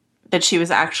beginning that she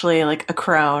was actually like a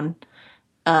crone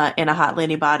in a hot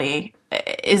lady body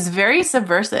is very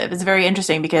subversive. It's very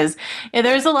interesting because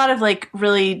there's a lot of like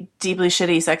really deeply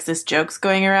shitty sexist jokes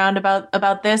going around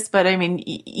about this. But I mean,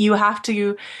 you as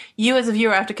a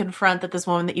viewer have to confront that this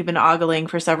woman that you've been ogling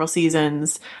for several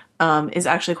seasons is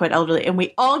actually quite elderly, and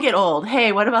we all get old.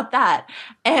 Hey, what about that?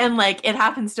 And like it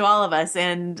happens to all of us,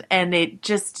 and it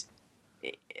just,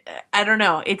 I don't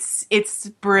know. It's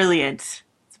brilliant.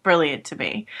 It's brilliant to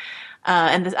me.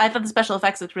 And I thought the special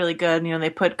effects looked really good. You know, they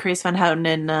put Carice Van Houten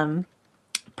in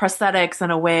prosthetics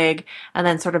and a wig, and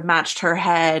then sort of matched her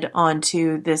head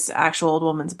onto this actual old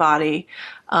woman's body,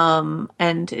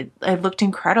 and it looked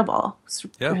incredible.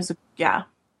 Yeah,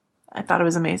 I thought it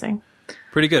was amazing.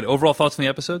 Pretty good. Overall thoughts on the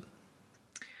episode?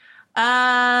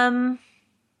 Overall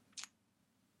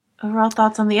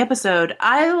thoughts on the episode.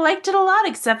 I liked it a lot,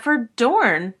 except for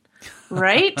Dorne.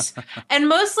 Right? And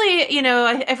mostly, you know,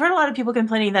 I've heard a lot of people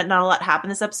complaining that not a lot happened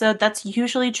this episode. That's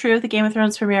usually true of the Game of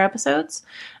Thrones premiere episodes.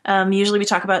 Usually we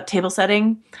talk about table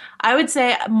setting. I would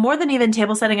say, more than even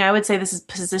table setting, I would say this is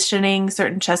positioning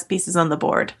certain chess pieces on the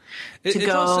board to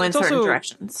go in certain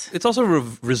directions. It's also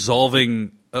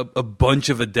resolving a bunch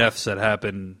of the deaths that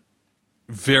happen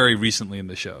very recently in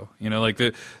the show. You know, like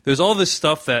there's all this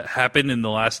stuff that happened in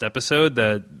the last episode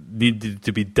that needed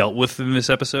to be dealt with in this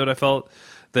episode, I felt.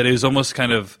 That it was almost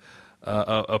kind of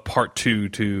a part two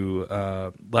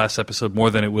to last episode more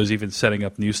than it was even setting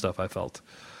up new stuff, I felt.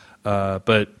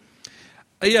 But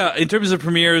yeah, in terms of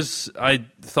premieres, I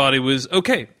thought it was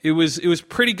okay. It was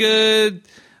pretty good.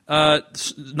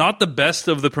 Not the best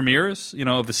of the premieres. You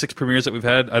know, of the 6 premieres that we've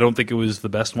had, I don't think it was the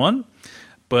best one.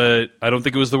 But I don't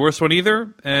think it was the worst one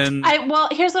either. And well,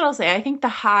 here's what I'll say. I think the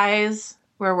highs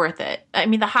were worth it. I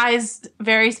mean, the highs,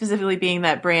 very specifically being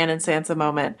that Brienne and Sansa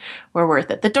moment, were worth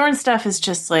it. The Dorne stuff is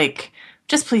just like,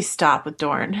 just please stop with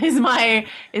Dorne. Is my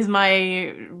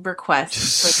request.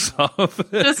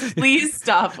 Just please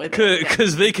stop with it.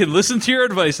 Because they can listen to your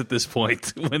advice at this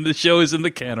point when the show is in the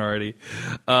can already.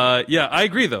 Yeah, I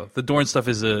agree though. The Dorne stuff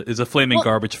is a flaming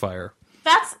garbage fire.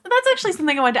 That's actually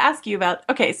something I wanted to ask you about.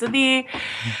 Okay, so the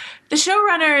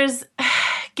showrunners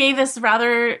gave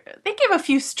a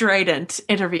few strident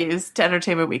interviews to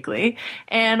Entertainment Weekly,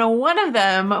 and one of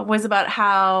them was about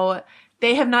how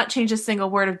they have not changed a single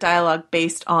word of dialogue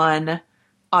based on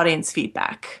audience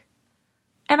feedback.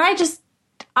 And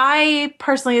I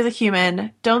personally, as a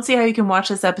human, don't see how you can watch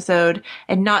this episode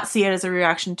and not see it as a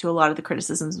reaction to a lot of the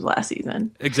criticisms of last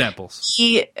season. Examples.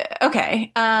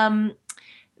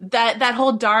 That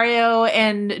whole Dario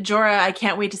and Jorah, I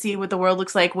can't wait to see what the world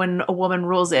looks like when a woman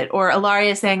rules it. Or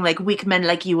Ilaria saying, like, weak men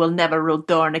like you will never rule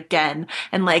Dorne again.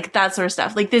 And, like, that sort of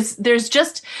stuff. Like, there's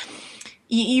just,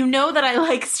 you know that I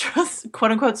like,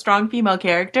 quote-unquote, strong female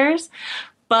characters.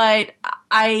 But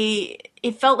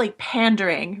it felt like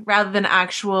pandering rather than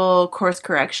actual course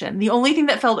correction. The only thing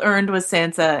that felt earned was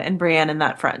Sansa and Brienne in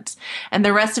that front. And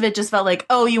the rest of it just felt like,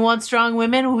 oh, you want strong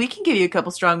women? Well, we can give you a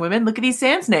couple strong women. Look at these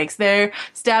sand snakes. They're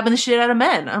stabbing the shit out of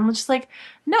men. I'm just like,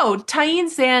 no, Tyene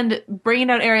Sand bringing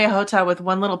out Arya Hota with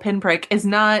one little pinprick is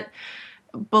not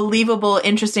believable,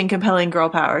 interesting, compelling girl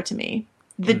power to me.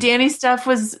 The Dany stuff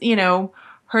was, you know,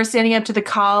 her standing up to the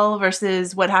call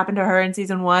versus what happened to her in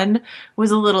season 1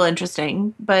 was a little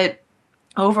interesting. But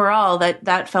overall,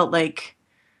 that felt like,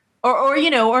 or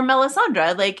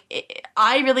Melisandre, like,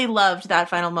 I really loved that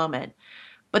final moment.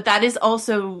 But that is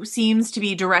also seems to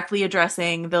be directly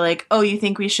addressing the, like, oh, you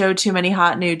think we showed too many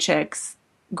hot nude chicks?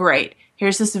 Great.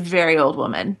 Here's this very old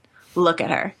woman. Look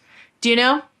at her. Do you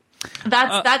know?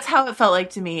 That's how it felt like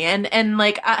to me. And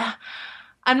like,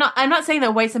 I'm not saying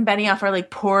that Weiss and Benioff are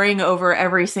like pouring over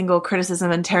every single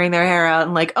criticism and tearing their hair out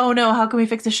and like, oh no, how can we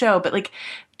fix the show? But like,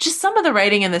 just some of the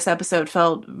writing in this episode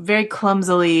felt very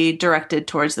clumsily directed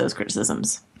towards those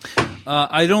criticisms.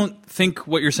 I don't think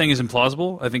what you're saying is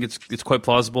implausible. I think it's quite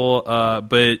plausible,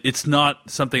 but it's not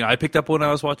something I picked up when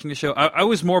I was watching the show. I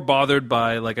was more bothered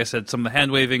by, like I said, some of the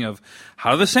hand waving of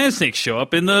how do the sand snakes show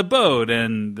up in the boat,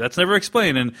 and that's never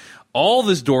explained, and all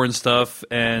this Dorne stuff,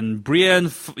 and Brienne,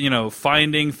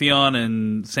 finding Theon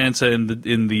and Sansa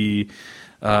in the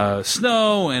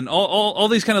snow, and all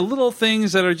these kind of little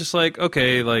things that are just like,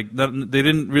 okay, like they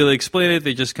didn't really explain it.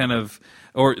 They just kind of.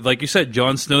 Or, like you said,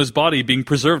 Jon Snow's body being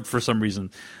preserved for some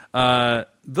reason.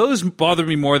 Those bothered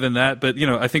me more than that. But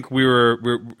I think we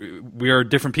are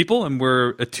different people and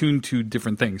we're attuned to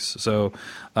different things. So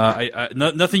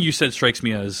nothing you said strikes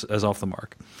me as off the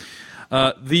mark.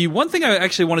 The one thing I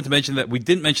actually wanted to mention that we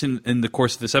didn't mention in the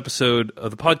course of this episode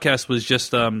of the podcast was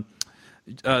just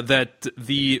that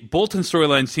the Bolton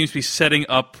storyline seems to be setting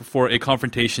up for a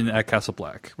confrontation at Castle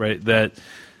Black. Right, that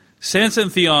Sansa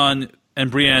and Theon and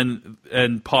Brienne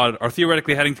and Pod are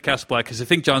theoretically heading to Castle Black because they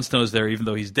think Jon Snow's there, even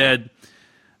though he's dead.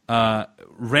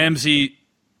 Ramsay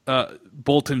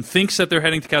Bolton thinks that they're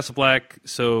heading to Castle Black,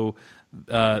 so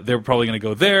they're probably going to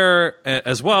go there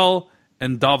as well.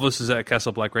 And Davos is at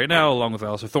Castle Black right now, along with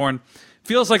Alistair Thorne.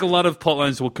 Feels like a lot of plot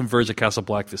lines will converge at Castle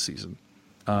Black this season.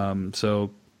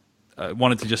 So I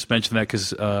wanted to just mention that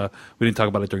because we didn't talk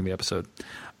about it during the episode.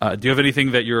 Do you have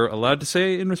anything that you're allowed to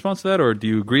say in response to that, or do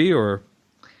you agree? Or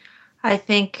I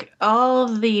think all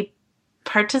of the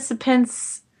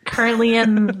participants currently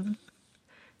in...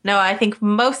 No, I think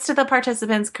most of the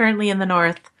participants currently in the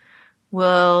North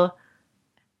will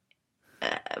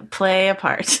play a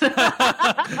part.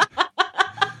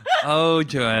 Oh,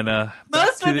 Joanna.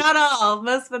 Most but not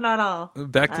all.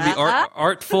 Back to the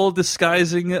artful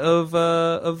disguising of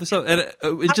the stuff. And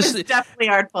it just is definitely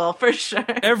artful, for sure.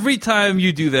 Every time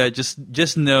you do that,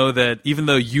 just know that even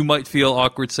though you might feel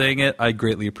awkward saying it, I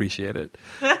greatly appreciate it.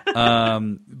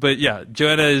 But yeah,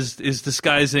 Joanna is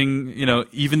disguising,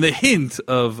 even the hint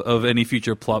of any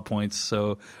future plot points.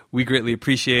 So we greatly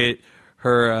appreciate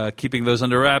her keeping those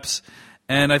under wraps.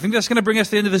 And I think that's going to bring us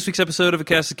to the end of this week's episode of A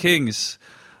Cast of Kings.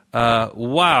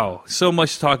 Wow, so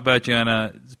much to talk about,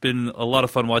 Joanna. It's been a lot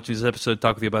of fun watching this episode,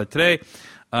 talk with you about it today.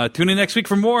 Tune in next week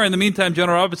for more. In the meantime,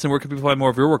 Joanna Robinson, where can people find more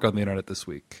of your work on the internet this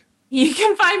week? You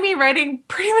can find me writing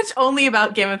pretty much only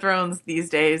about Game of Thrones these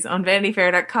days on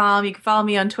VanityFair.com. You can follow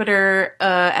me on Twitter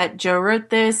at Joe Wrote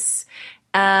This.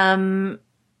 And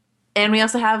we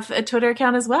also have a Twitter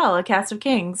account as well, A Cast of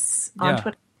Kings on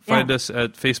Twitter. Find us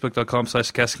at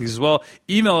facebook.com/acastofkings as well.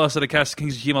 Email us at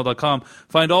acastofkings@gmail.com.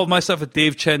 Find all of my stuff at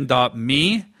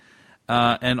davechen.me.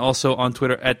 And also on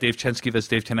Twitter at Dave Chensky. That's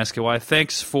Dave Chen SKY.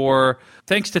 Thanks to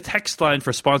Textline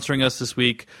for sponsoring us this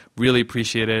week. Really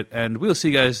appreciate it. And we'll see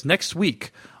you guys next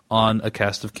week on A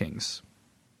Cast of Kings.